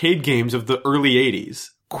draw arcade games of the early 80s.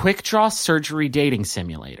 Quick draw surgery dating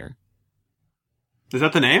simulator. Is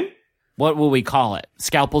that the name? What will we call it?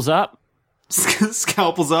 Scalpels up?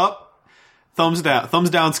 Scalpels up? Thumbs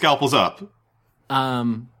down, scalpels up.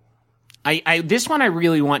 This one I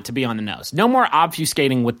really want to be on the nose. No more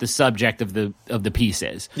obfuscating what the subject of the piece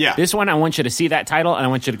is. Yeah. This one I want you to see that title and I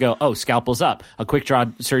want you to go, oh, Scalpels Up, a quick draw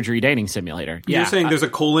surgery dating simulator. You're saying there's a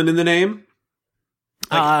colon in the name?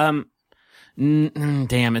 Damn,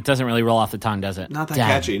 it doesn't really roll off the tongue, does it? Not that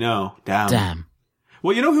catchy, no. Damn.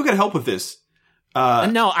 Well, you know who could help with this?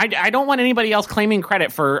 No, I don't want anybody else claiming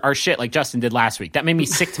credit for our shit like Justin did last week. That made me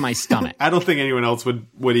sick to my stomach. I don't think anyone else would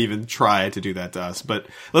even try to do that to us. But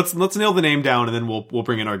let's nail the name down and then we'll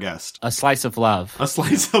bring in our guest. A Slice of Love. A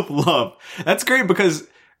Slice of Love. That's great because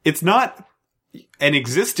it's not an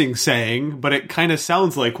existing saying, but it kind of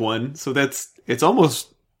sounds like one. So it almost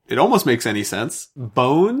makes any sense.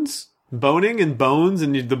 Bones? Boning and bones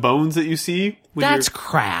and the bones that you see? That's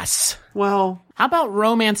crass. Well. How about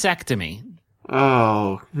romancectomy?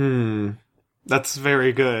 Oh, that's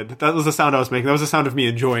very good. That was the sound I was making. That was the sound of me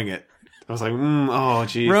enjoying it. I was like, oh,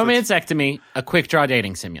 geez. Romancectomy, a quick draw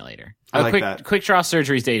dating simulator. I like that. Quick draw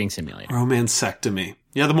surgeries dating simulator. Romancectomy.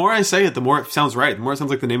 Yeah, the more I say it, the more it sounds right. The more it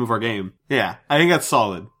sounds like the name of our game. Yeah, I think that's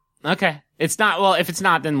solid. Okay. It's not, well, if it's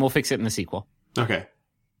not, then we'll fix it in the sequel. Okay.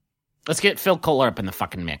 Let's get Phil Kohler up in the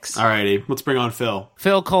fucking mix. Alrighty, let's bring on Phil.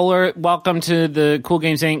 Phil Kohler, welcome to the Cool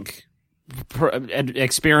Games Inc.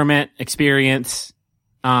 experience.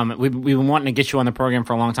 We've been wanting to get you on the program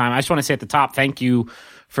for a long time. I just want to say at the top, thank you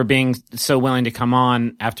for being so willing to come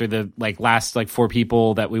on after the last 4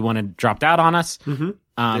 people that we wanted dropped out on us. Mm-hmm.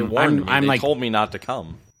 They warned me. They told me not to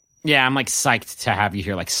come. Yeah, I'm psyched to have you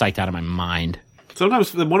here, psyched out of my mind.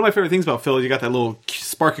 Sometimes one of my favorite things about Phil is you got that little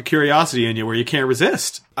spark of curiosity in you where you can't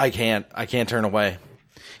resist. I can't turn away.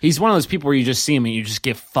 He's one of those people where you just see him and you just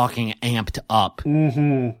get fucking amped up.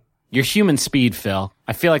 Mm-hmm. You're human speed, Phil.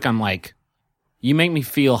 I feel like I'm you make me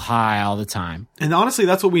feel high all the time. And honestly,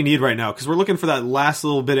 that's what we need right now, because we're looking for that last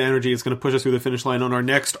little bit of energy that's going to push us through the finish line on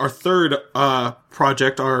our third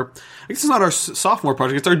project. I guess it's not our sophomore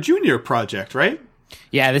project, it's our junior project, right?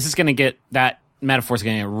 Yeah, this is going to get, that metaphor's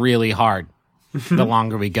going to get really hard the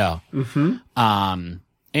longer we go. Mm-hmm.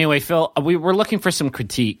 Anyway, Phil, we're looking for some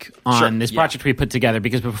critique on this project we put together,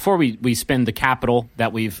 because before we spend the capital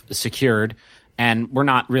that we've secured, and we're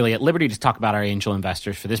not really at liberty to talk about our angel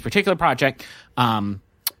investors for this particular project, we want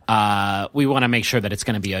to make sure that it's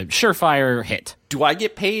going to be a surefire hit. Do I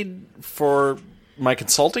get paid for my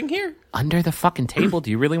consulting here? Under the fucking table? Do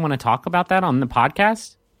you really want to talk about that on the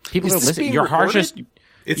podcast? People are listening. Your heart just...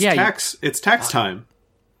 It's tax. It's tax time.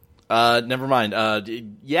 Never mind.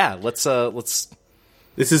 Let's.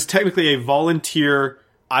 This is technically a volunteer.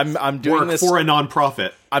 I'm doing this for a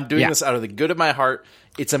nonprofit. I'm doing this out of the good of my heart.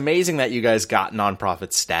 It's amazing that you guys got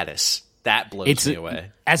nonprofit status. That blows me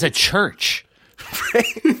away. As a church.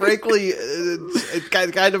 Frankly, it's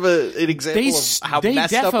kind of an example of how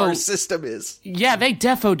messed up our system is. Yeah, they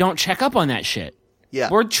defo don't check up on that shit. Yeah.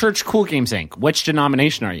 We're Church Cool Games Inc. Which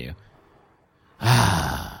denomination are you?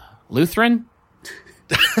 Lutheran?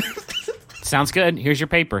 Sounds good. Here's your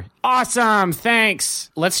paper. Awesome. Thanks.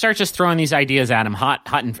 Let's start just throwing these ideas at him. Hot,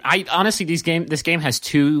 and I honestly, this game has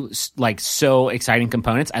two like so exciting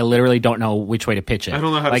components. I literally don't know which way to pitch it. I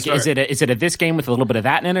don't know how to start. Is it a this game with a little bit of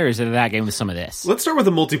that in it, or is it a that game with some of this? Let's start with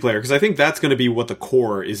the multiplayer, because I think that's going to be what the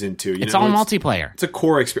core is into. It's all multiplayer. It's a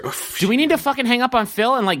core experience. Do we need to fucking hang up on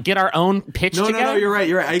Phil and like get our own pitch together? No, you're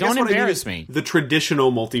right. I don't guess embarrass me. The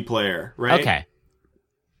traditional multiplayer, right? Okay.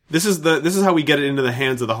 This is how we get it into the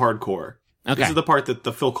hands of the hardcore. Okay. This is the part that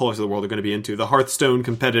the Phil Collers of the world are going to be into. The Hearthstone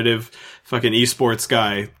competitive fucking esports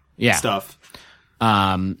guy stuff.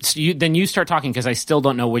 So you start talking, because I still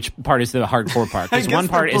don't know which part is the hardcore part. Because one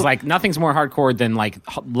part is like nothing's more hardcore than like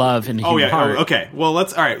love in the human heart. Okay. Well, all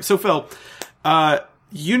right. So Phil, are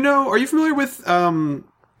you familiar with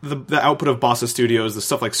the output of Bossa Studios, the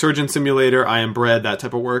stuff like Surgeon Simulator, I Am Bread, that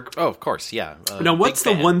type of work? Oh, of course, yeah. Now, what's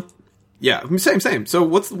the one? Yeah, same. So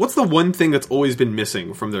what's the one thing that's always been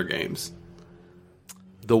missing from their games?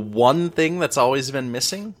 The one thing that's always been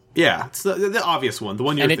missing? Yeah, it's the obvious one. The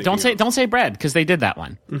one you're thinking of. Don't say bread, because they did that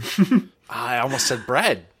one. I almost said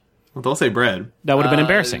bread. Well, don't say bread. That would have been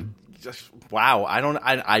embarrassing. Wow, I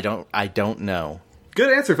don't know.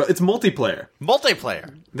 Good answer, Phil. It's multiplayer.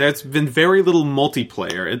 Multiplayer. There's been very little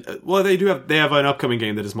multiplayer. Well, they have an upcoming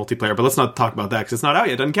game that is multiplayer, but let's not talk about that because it's not out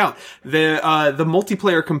yet. It doesn't count. The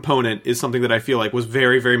multiplayer component is something that I feel like was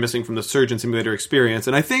very, very missing from the Surgeon Simulator experience.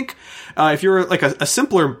 And I think if you're like a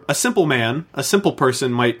simple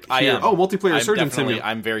person might hear, multiplayer Surgeon Simulator.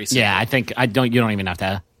 I'm very simple. Yeah, I think you don't even have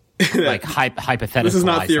to like hypothetical. This is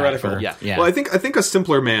not theoretical. Yeah. Well, I think a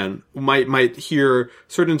simpler man might hear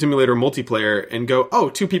Surgeon Simulator multiplayer and go,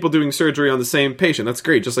 "Oh, two people doing surgery on the same patient. That's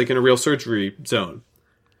great, just like in a real surgery zone."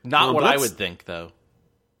 Not what I would think, though.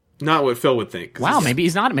 Not what Phil would think. Wow, maybe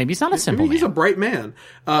he's not a simple man. He's a bright man.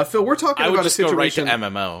 Phil, we're talking about a situation. I would just go right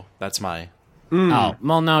to MMO. That's my. Oh,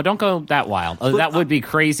 well, no, don't go that wild. That would be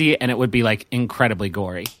crazy, and it would be, like, incredibly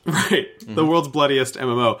gory. Right. The world's bloodiest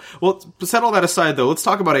MMO. Well, set all that aside, though. Let's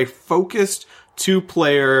talk about a focused,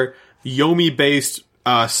 two-player, Yomi-based,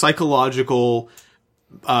 psychological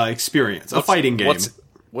experience. A fighting game.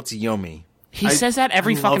 What's Yomi? He says that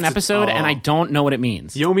every fucking episode, and I don't know what it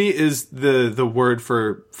means. Yomi is the word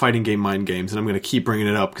for fighting game mind games, and I'm going to keep bringing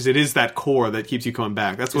it up, because it is that core that keeps you coming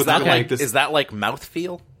back. That's what is that like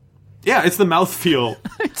mouthfeel? Yeah, it's the mouthfeel.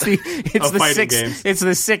 It's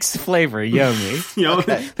the sixth flavor, Yomi.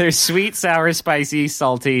 Okay. There's sweet, sour, spicy,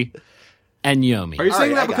 salty, and Yomi. Are you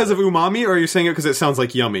saying that because of umami, or are you saying it because it sounds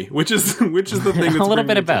like yummy? Which is the thing that's a little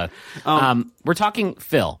bit of both. We're talking,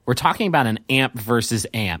 Phil. We're talking about an amp versus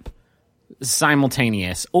amp,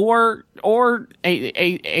 simultaneous or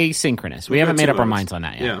asynchronous. We haven't made up our minds on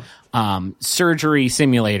that yet. Yeah. Surgery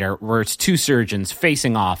simulator, where it's two surgeons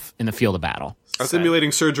facing off in the field of battle.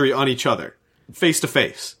 Simulating surgery on each other, face to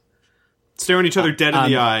face, staring each other dead in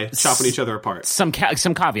the eye, chopping each other apart. Some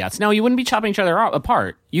caveats. No, you wouldn't be chopping each other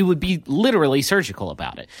apart. You would be literally surgical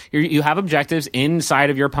about it. You have objectives inside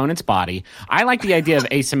of your opponent's body. I like the idea of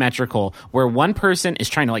asymmetrical, where one person is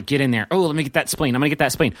trying to like get in there. Oh, let me get that spleen. I'm going to get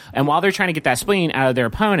that spleen. And while they're trying to get that spleen out of their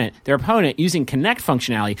opponent using connect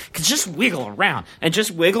functionality can just wiggle around and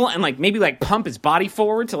just wiggle and like maybe like pump his body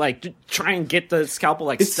forward to like try and get the scalpel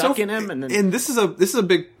like stuck in him. And this is a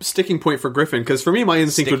big sticking point for Griffin, because for me my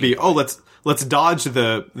instinct would be, let's dodge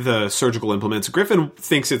the surgical implements. Griffin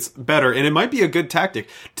thinks it's better, and it might be a good tactic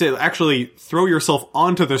to actually throw yourself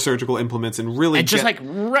onto the surgical implements and really just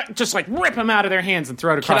rip them out of their hands and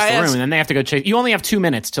throw it across the room, and then they have to go chase. You only have 2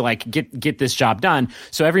 minutes to like get this job done.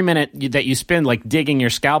 So every minute that you spend like digging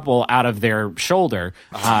your scalpel out of their shoulder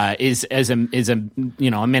is a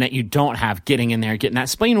minute you don't have getting in there getting that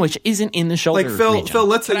spleen, which isn't in the shoulder. Like Phil,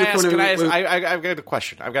 let's say I've got a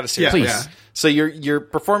question. I've got a serious question. Yeah. So you're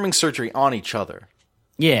performing surgery on each other.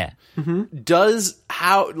 Yeah. Mm-hmm. Does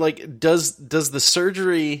the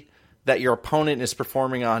surgery that your opponent is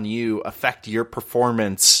performing on you affect your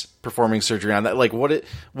performance performing surgery on that? Like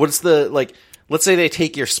what's the like? Let's say they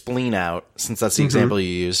take your spleen out, since that's the example you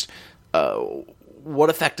used.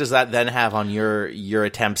 What effect does that then have on your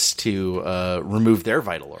attempts to remove their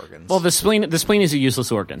vital organs? Well, the spleen is a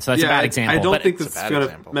useless organ, so that's a bad example. I don't think that's going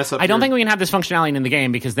to mess up. I don't think we can have this functionality in the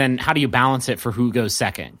game, because then how do you balance it for who goes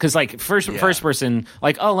second? Because like first person,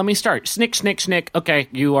 like, oh, let me start. Snick, snick, snick. Okay,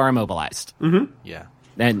 you are immobilized. Mm-hmm. Yeah.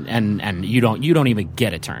 And you don't even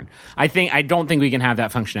get a turn. I don't think we can have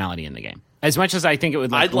that functionality in the game. As much as I think it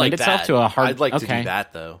would lend itself to a hard. I'd like to do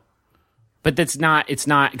that though. But it's not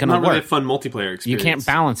going to work. Really a fun multiplayer experience. You can't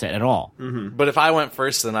balance it at all. Mm-hmm. But if I went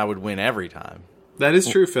first, then I would win every time. That is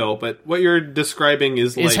true, Phil. But what you're describing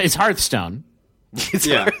is like it's Hearthstone.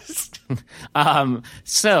 Hearthstone.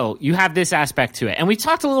 So you have this aspect to it. And we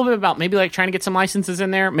talked a little bit about maybe like trying to get some licenses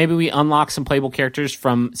in there. Maybe we unlock some playable characters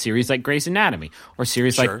from series like Grey's Anatomy or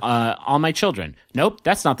series like All My Children. Nope,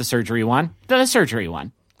 that's not the surgery one. The surgery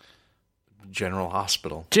one. General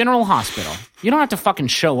Hospital. General Hospital. You don't have to fucking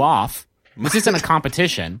show off. This isn't a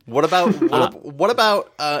competition. What about what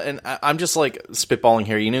about? And I'm just like spitballing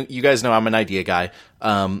here. You guys know I'm an idea guy.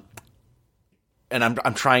 And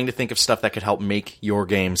I'm trying to think of stuff that could help make your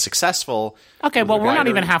game successful. Okay, well, we're not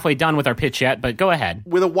even halfway done with our pitch yet, but go ahead.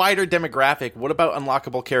 With a wider demographic, what about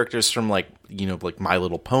unlockable characters from like My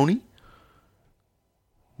Little Pony?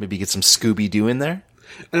 Maybe get some Scooby-Doo in there.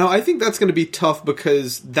 No, I think that's going to be tough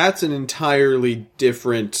because that's an entirely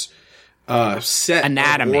different set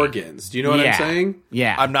anatomy. Of organs. Do you know what I'm saying?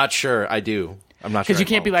 Yeah, I'm not sure. I do. I'm not sure. Because you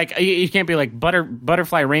can't be like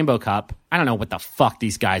Butterfly Rainbow Cup. I don't know what the fuck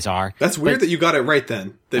these guys are. That's weird that you got it right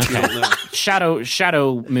then. That you don't know.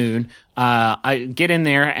 Shadow Moon. I get in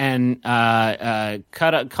there and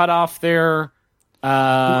cut off their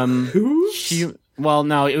Who? Well,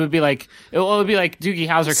 no, it would be like Doogie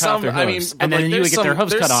Howser cut off their hooves, and then you would get their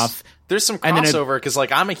hooves cut off. There's some crossover because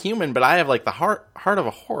like I'm a human, but I have like the heart of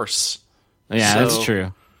a horse. Yeah, that's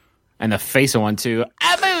true. And the face of one too.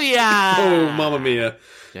 Abuya! Oh, Mamma Mia!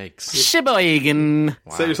 Yikes! Sheboygan.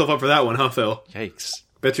 Wow. Set yourself up for that one, huh, Phil? Yikes!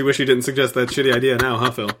 Bet you wish you didn't suggest that shitty idea now,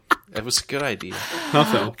 huh, Phil? It was a good idea. Huh,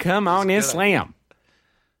 Phil? Come on, Islam.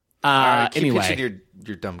 Right, keep anyway, pitching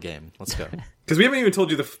your dumb game. Let's go. Because we haven't even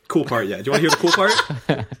told you the cool part yet. Do you want to hear the cool part?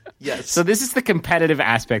 Yes. So this is the competitive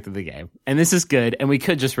aspect of the game, and this is good, and we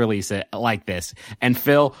could just release it like this. And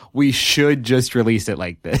Phil, we should just release it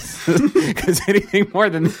like this, because anything more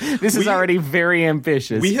than this is already very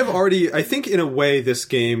ambitious. We have already, I think in a way, this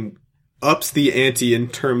game ups the ante in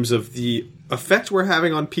terms of the effect we're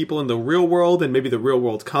having on people in the real world and maybe the real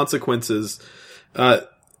world consequences. Are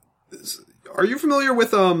you familiar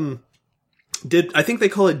with, I think they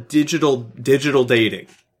call it digital dating.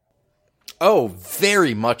 Oh,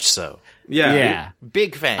 very much so. Yeah.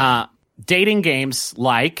 Big fan. Dating games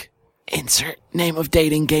like insert name of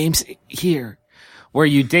dating games here, where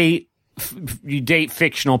you date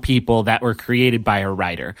fictional people that were created by a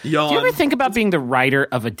writer. Yawn. Do you ever think about being the writer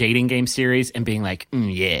of a dating game series and being like,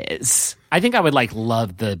 yes? I think I would like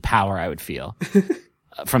love the power I would feel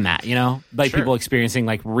from that, people experiencing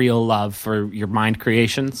like real love for your mind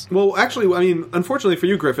creations. Well, actually, I mean, unfortunately for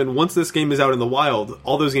you, Griffin, once this game is out in the wild,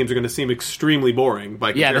 all those games are going to seem extremely boring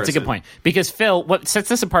by comparison. Yeah, that's a good point. Because Phil, what sets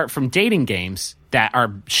this apart from dating games that are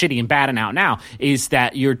shitty and bad and out now is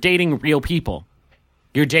that you're dating real people.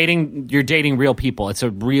 You're dating real people. It's a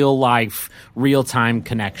real life, real time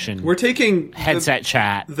connection. We're taking headset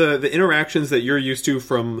chat. The interactions that you're used to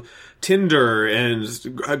from Tinder and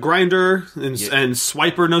Grindr and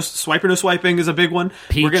Swiper no swiping is a big one.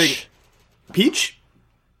 Peach. Peach.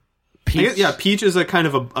 Peach is a kind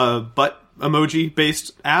of a butt emoji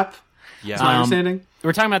based app. Yeah, that's my understanding.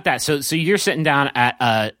 We're talking about that. So you're sitting down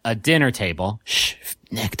at a dinner table. Shh,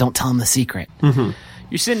 Nick, don't tell him the secret. Mm-hmm.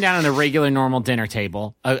 You're sitting down at a regular, normal dinner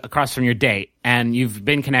table across from your date, and you've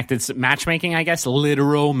been connected. Matchmaking, I guess,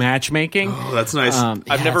 literal matchmaking. Oh, that's nice.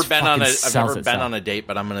 I've never been on a date,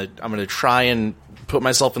 but I'm gonna try and put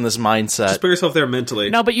myself in this mindset. Just put yourself there mentally.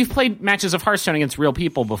 No, but you've played matches of Hearthstone against real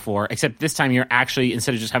people before, except this time you're actually,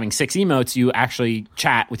 instead of just having 6 emotes, you actually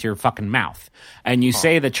chat with your fucking mouth. And you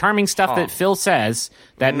say the charming stuff that Phil says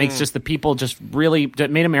that makes just the people just really,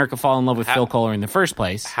 that made America fall in love with Phil Kohler in the first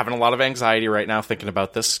place. Having a lot of anxiety right now thinking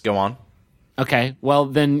about this. Go on. Okay, well,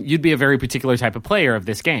 then you'd be a very particular type of player of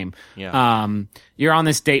this game. Yeah. You're on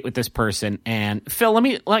this date with this person, and Phil,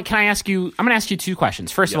 can I ask you, I'm going to ask you 2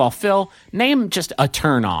 questions. First of all, Phil, name just a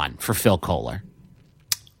turn-on for Phil Kohler.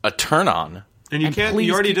 A turn-on? And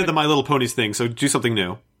you already did the My Little Ponies thing, so do something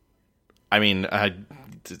new. I mean,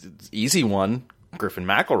 easy one, Griffin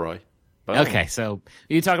McElroy. Boom. Okay, so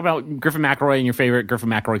you talk about Griffin McElroy and your favorite Griffin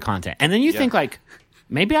McElroy content, and then you think like,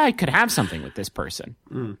 maybe I could have something with this person.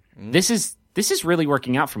 This is really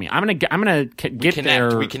working out for me. I'm gonna get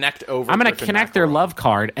their. We connect over. I'm gonna Griffin connect McElroy. their love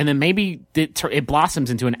card, and then maybe it blossoms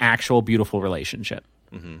into an actual beautiful relationship.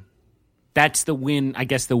 Mm-hmm. That's the win, I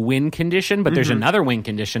guess, the win condition. But there's another win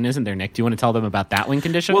condition, isn't there, Nick? Do you want to tell them about that win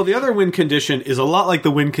condition? Well, the other win condition is a lot like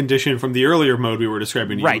the win condition from the earlier mode we were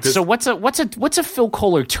describing to you. Right. So what's a Phil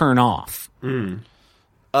Kohler turn off?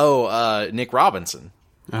 Oh, Nick Robinson.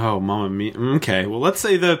 Oh, Mamma Mia. Okay, well, let's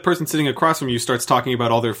say the person sitting across from you starts talking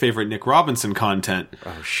about all their favorite Nick Robinson content.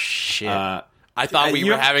 Oh, shit. I thought we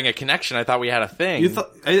were having a connection. I thought we had a thing.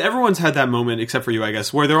 Everyone's had that moment, except for you, I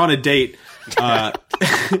guess, where they're on a date,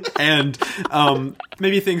 and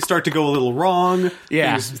maybe things start to go a little wrong.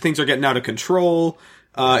 Yeah. Things are getting out of control.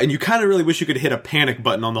 and you kind of really wish you could hit a panic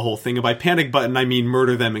button on the whole thing. And by panic button, I mean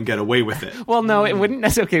murder them and get away with it. Well, no, it wouldn't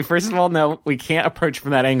necessarily. Okay, first of all, no, we can't approach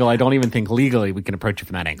from that angle. I don't even think legally we can approach it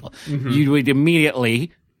from that angle. You would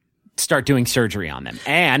immediately start doing surgery on them.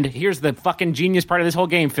 And here's the fucking genius part of this whole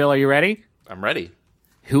game, Phil. Are you ready? I'm ready.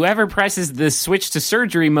 Whoever presses the switch to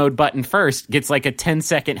surgery mode button first gets like a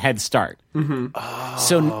 10-second head start.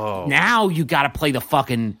 So now you got to play the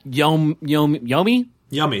fucking Yomi?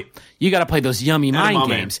 Yummy. You got to play those yummy mind Edamame.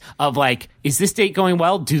 games of like, is this date going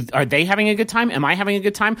well? Are they having a good time? Am I having a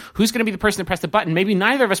good time? Who's going to be the person to press the button? Maybe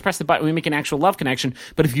neither of us press the button. We make an actual love connection.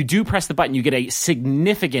 But if you do press the button, you get a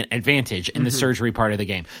significant advantage in the surgery part of the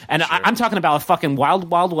game. And I'm talking about a fucking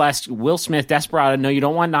Wild Wild West, Will Smith, Desperado. No, you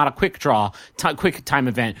don't want not a quick draw, quick time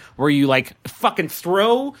event where you like fucking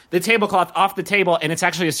throw the tablecloth off the table and it's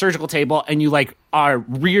actually a surgical table and you like are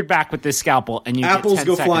reared back with this scalpel and you Apples get 10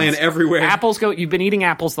 go seconds. flying everywhere. Apples go. You've been eating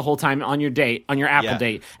apples the whole time on your date, on your apple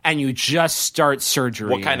date, and you just start surgery.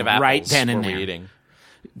 What kind of apples right then and were there? we eating?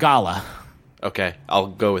 Gala. Okay, I'll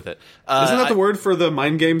go with it. Isn't that the word for the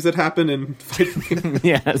mind games that happen in fighting?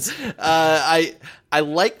 Yes. I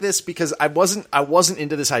like this because I wasn't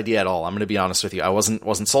into this idea at all. I'm going to be honest with you. I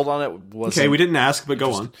wasn't sold on it. Okay, we didn't ask, but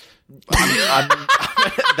go on.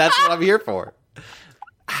 That's what I'm here for.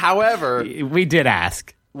 However, We did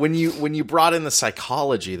ask. when you brought in the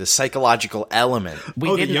psychology, the psychological element, We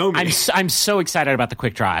Oh, the didn't. Yomi. I'm so excited about the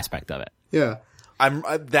quick draw aspect of it. Yeah.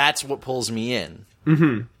 that's what pulls me in.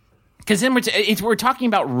 Because then we're talking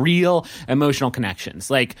about real emotional connections.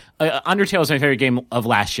 Like, Undertale was my favorite game of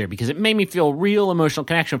last year because it made me feel real emotional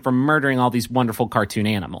connection from murdering all these wonderful cartoon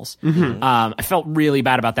animals. I felt really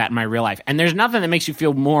bad about that in my real life. And there's nothing that makes you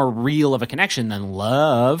feel more real of a connection than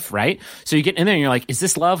love, right? So you get in there and you're like, is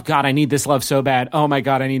this love? God, I need this love so bad. Oh my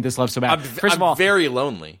God, I need this love so bad. I'm very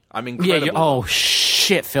lonely. I'm incredibly lonely.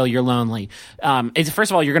 Shit, Phil, you're lonely.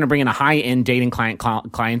 First of all, you're going to bring in a high-end dating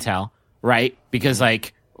clientele, right? Because,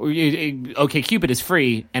 like, OkCupid is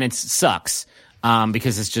free and it sucks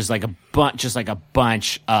because it's just like a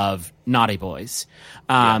bunch of naughty boys.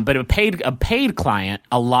 But a paid client,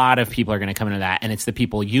 a lot of people are going to come into that, and it's the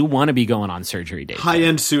people you want to be going on surgery dates.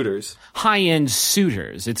 High-end suitors. High-end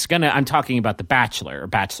suitors. I'm talking about the Bachelor or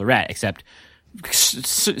Bachelorette, except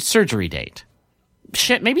surgery date.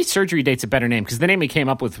 Shit, maybe surgery date's a better name because the name we came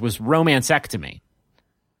up with was romancectomy.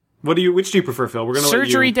 Which do you prefer, Phil? We're going to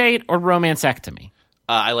Surgery date or romancectomy?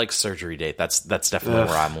 I like surgery date. That's definitely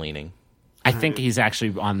where I'm leaning. I think he's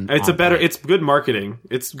actually on. It's on a better. point. It's good marketing.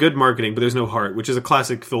 It's good marketing, but there's no heart, which is a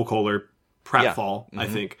classic Phil Kohler pratfall. I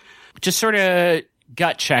think. Just sort of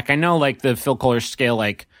gut check. I know, like the Phil Kohler scale,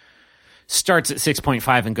 like starts at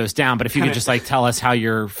 6.5 and goes down. But if you could just like tell us how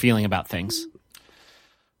you're feeling about things.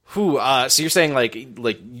 So you're saying like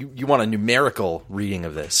you want a numerical reading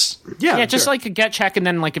of this? Yeah, Just sure. like a gut check, and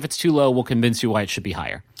then like if it's too low, we'll convince you why it should be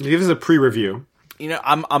higher. Give us a pre-review. You know,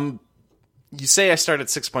 I'm. You say I start at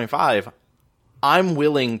 6.5. I'm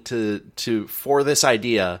willing to for this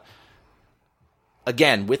idea.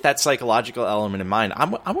 Again, with that psychological element in mind,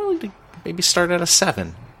 I'm willing to maybe start at a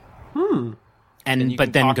 7. And you but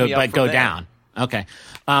can then talk go me up from go there. down. Okay,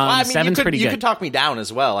 I mean, seven's pretty you good. could talk me down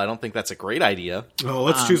as well. I don't think that's a great idea. Oh,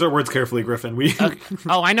 let's choose our words carefully, Griffin.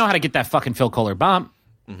 Oh, I know how to get that fucking Phil Kohler bump.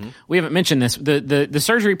 We haven't mentioned this. The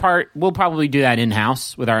surgery part, we'll probably do that in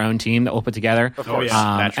house with our own team that we'll put together. Of course,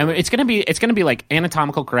 yeah. naturally. And it's gonna be like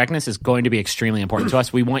anatomical correctness is going to be extremely important to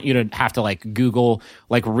us. We want you to have to like Google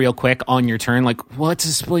like real quick on your turn, like what's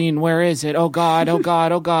a spleen? Where is it? Oh God! Oh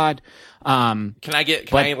God! Oh God! Can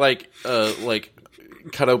I like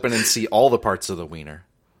cut open and see all the parts of the wiener?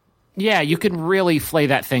 Yeah, you can really flay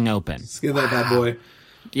that thing open. Skin that bad boy.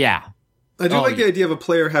 Yeah. I do like the idea of a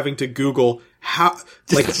player having to Google how,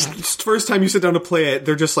 like, first time you sit down to play it,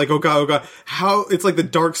 they're just like, oh god, how, it's like the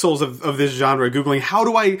Dark Souls of this genre, Googling, how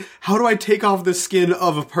do I take off the skin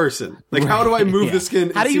of a person? Like, how do I move the skin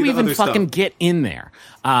and How do see you the even other fucking stuff? get in there?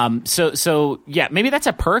 So yeah, maybe that's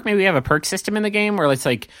a perk. Maybe we have a perk system in the game where it's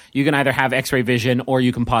like you can either have X-ray vision or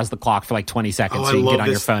you can pause the clock for like 20 seconds so I you can love get on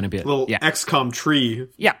your this phone and be little yeah. XCOM tree.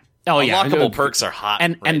 Yeah. Oh yeah. Unlockable perks are hot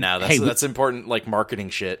And- right and, now. hey, That's important, like marketing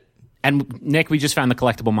shit. And Nick, we just found the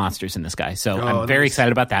collectible monsters in this guy, so I'm very nice.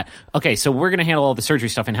 excited about that. Okay, so we're gonna handle all the surgery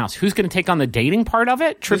stuff in house. Who's gonna take on the dating part of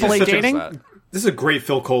it? AAA such a- dating? This is a great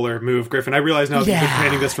Phil Kohler move, Griffin. I realize now that you've been Yeah.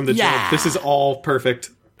 planning this from the Yeah. jump. This is all perfect.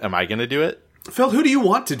 Am I going to do it? Phil, who do you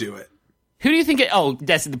want to do it? Who do you think?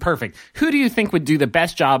 That's the perfect. Who do you think would do the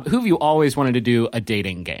best job? Who have you always wanted to do a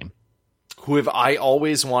dating game? who have I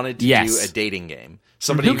always wanted to do a dating game.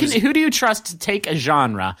 Somebody who do you trust to take a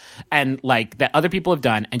genre and like that other people have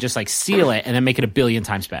done and just like steal it and then make it a billion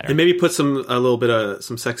times better? And maybe put a little bit of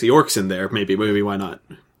some sexy orcs in there. Maybe why not?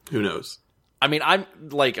 Who knows? I mean, I'm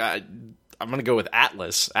like, I'm going to go with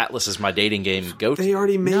Atlas. Atlas is my dating game go-to. They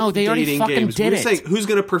already made they already dating fucking games. did We're it. saying, who's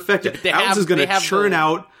going to perfect it? Atlas is going to churn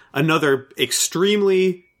out another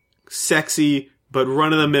extremely sexy but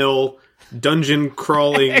run-of-the-mill dungeon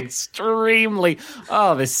crawling. Extremely.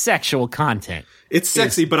 Oh, the sexual content. It's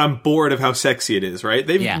sexy, but I'm bored of how sexy it is, right?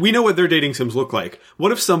 We know what their dating sims look like.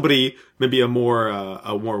 What if somebody, maybe a more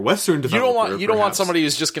Western developer, you don't want somebody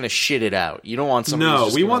who's just going to shit it out. You don't want somebody. No,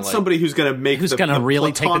 who's we want somebody who's going to make the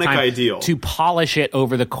really take the time ideal to polish it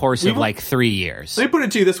over the course of like 3 years. Let me put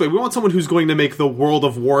it to you this way: we want someone who's going to make the World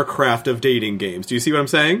of Warcraft of dating games. Do you see what I'm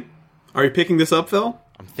saying? Are you picking this up, Phil?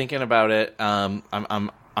 I'm thinking about it.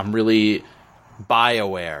 I'm really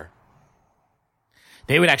BioWare.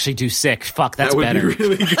 They would actually do sick. Fuck, that's that would better. Be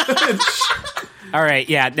really good. All right,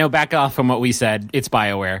 yeah, no, back off from what we said. It's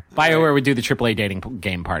BioWare. BioWare would do the AAA dating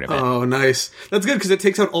game part of it. Oh, nice. That's good because it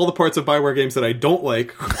takes out all the parts of BioWare games that I don't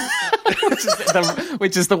like.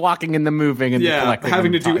 which is the walking and the moving and the collecting.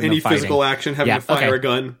 Having to and do the any fighting. physical action, having to fire a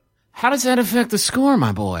gun. How does that affect the score,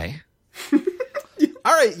 my boy?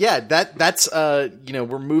 All right, yeah, that's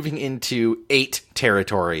we're moving into 8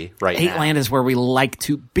 territory right now. 8 land is where we like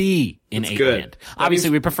to be in 8 good. land. Obviously,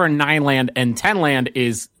 we prefer 9 land, and 10 land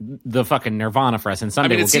is the fucking nirvana for us. And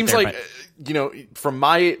someday we'll get there. It seems like, from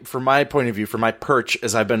my point of view, from my perch,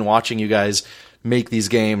 as I've been watching you guys make these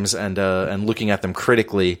games and looking at them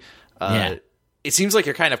critically, it seems like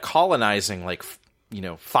you're kind of colonizing, like,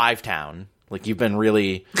 Five Town. Like you've been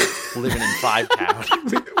really living in Five Town.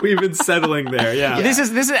 We've been settling there, yeah. This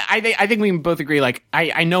is. I think we can both agree. Like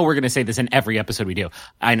I know we're going to say this in every episode we do,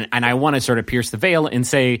 and I want to sort of pierce the veil and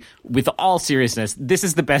say, with all seriousness, this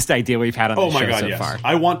is the best idea we've had on the show so far.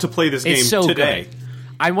 I want to play this game today. Good.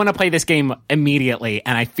 I want to play this game immediately,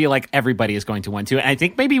 and I feel like everybody is going to want to. And I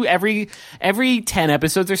think maybe every 10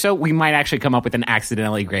 episodes or so, we might actually come up with an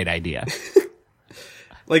accidentally great idea.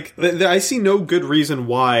 Like I see no good reason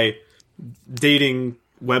why dating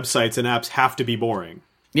websites and apps have to be boring.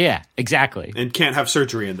 Yeah, exactly. And can't have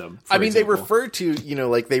surgery in them. I mean, example.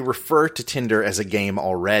 they refer to Tinder as a game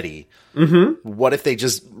already. Mm-hmm. What if they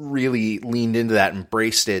just really leaned into that,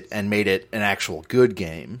 embraced it, and made it an actual good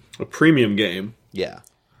game? A premium game. Yeah.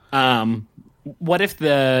 What if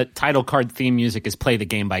the title card theme music is Play the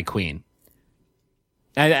Game by Queen?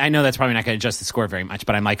 I know that's probably not going to adjust the score very much,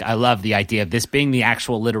 but I love the idea of this being the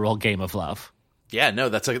actual literal game of love. Yeah, no,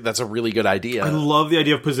 that's a really good idea. I love the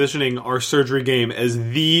idea of positioning our surgery game as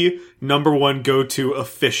the #1 go-to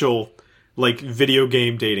official video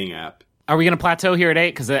game dating app. Are we going to plateau here at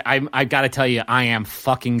 8? Because I've got to tell you, I am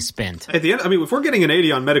fucking spent. At the end, I mean, if we're getting an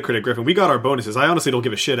 80 on Metacritic, Griffin, we got our bonuses. I honestly don't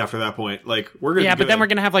give a shit after that point. We're going to but then we're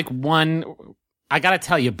going to have one. I got to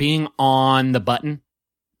tell you, being on the button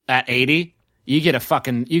at 80, you get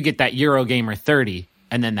that Eurogamer 30.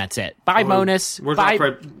 And then that's it. Buy bonus. We're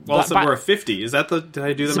a 50. Is that did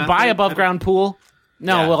I do the math? Buy above ground pool.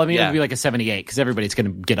 No, Yeah, it'd be like a 78 because everybody's going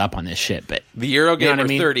to get up on this shit. But the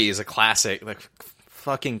Eurogamer 30 is a classic,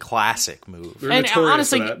 fucking classic move. And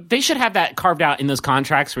honestly, they should have that carved out in those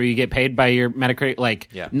contracts where you get paid by your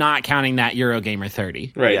Metacritic, not counting that Eurogamer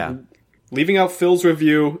 30. Right. Yeah. Leaving out Phil's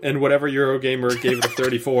review and whatever Eurogamer gave it a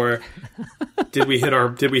 34. Did we hit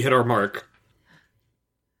our mark?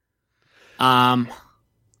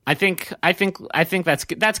 I think that's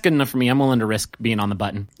good enough for me. I'm willing to risk being on the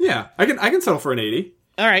button. Yeah, I can settle for an 80.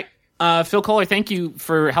 All right, Phil Kohler, thank you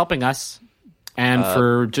for helping us and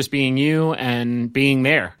for just being you and being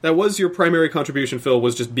there. That was your primary contribution, Phil,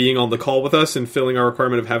 was just being on the call with us and filling our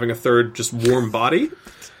requirement of having a third just warm body.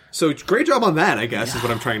 So great job on that, I guess, is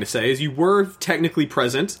what I'm trying to say. Is you were technically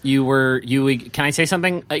present. You. Can I say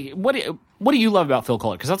something? What do you love about Phil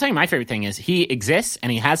Kohler? Because I'll tell you, my favorite thing is he exists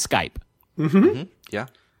and he has Skype. Mm-hmm. Yeah.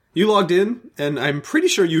 You logged in, and I'm pretty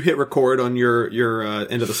sure you hit record on your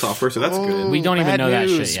end of the software, so that's good. We don't even know that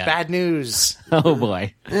shit yet. Bad news. Oh,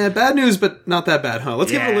 boy. Bad news, but not that bad, huh?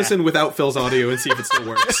 Let's give it a listen without Phil's audio and see if it still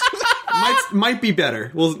works. might be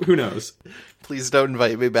better. Well, who knows? Please don't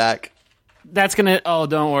invite me back. That's going to... Oh,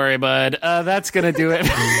 don't worry, bud. That's going to do it.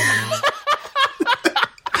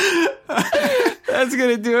 That's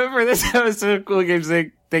going to do it for this episode of Cool Games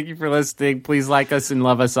Inc. Thank you for listening. Please like us and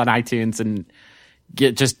love us on iTunes and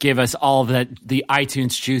just give us all the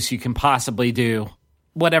iTunes juice you can possibly do.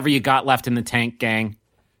 Whatever you got left in the tank, gang.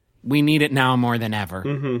 We need it now more than ever.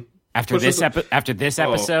 Mm-hmm. After this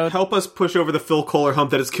episode, help us push over the Phil Kohler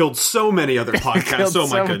hump that has killed so many other podcasts. Oh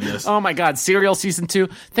my goodness. Oh my God. Serial Season 2.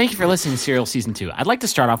 Thank you for listening to Serial Season 2. I'd like to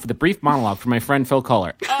start off with a brief monologue from my friend Phil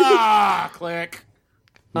Kohler. Click.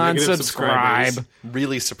 Negative Unsubscribe.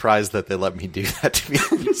 Really surprised that they let me do that, to be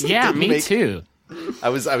honest. Yeah, me too. I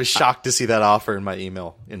was shocked to see that offer in my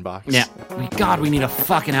email inbox. Yeah. God, we need a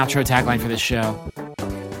fucking outro tagline for this show.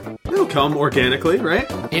 It'll come organically, right?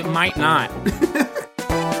 It might not.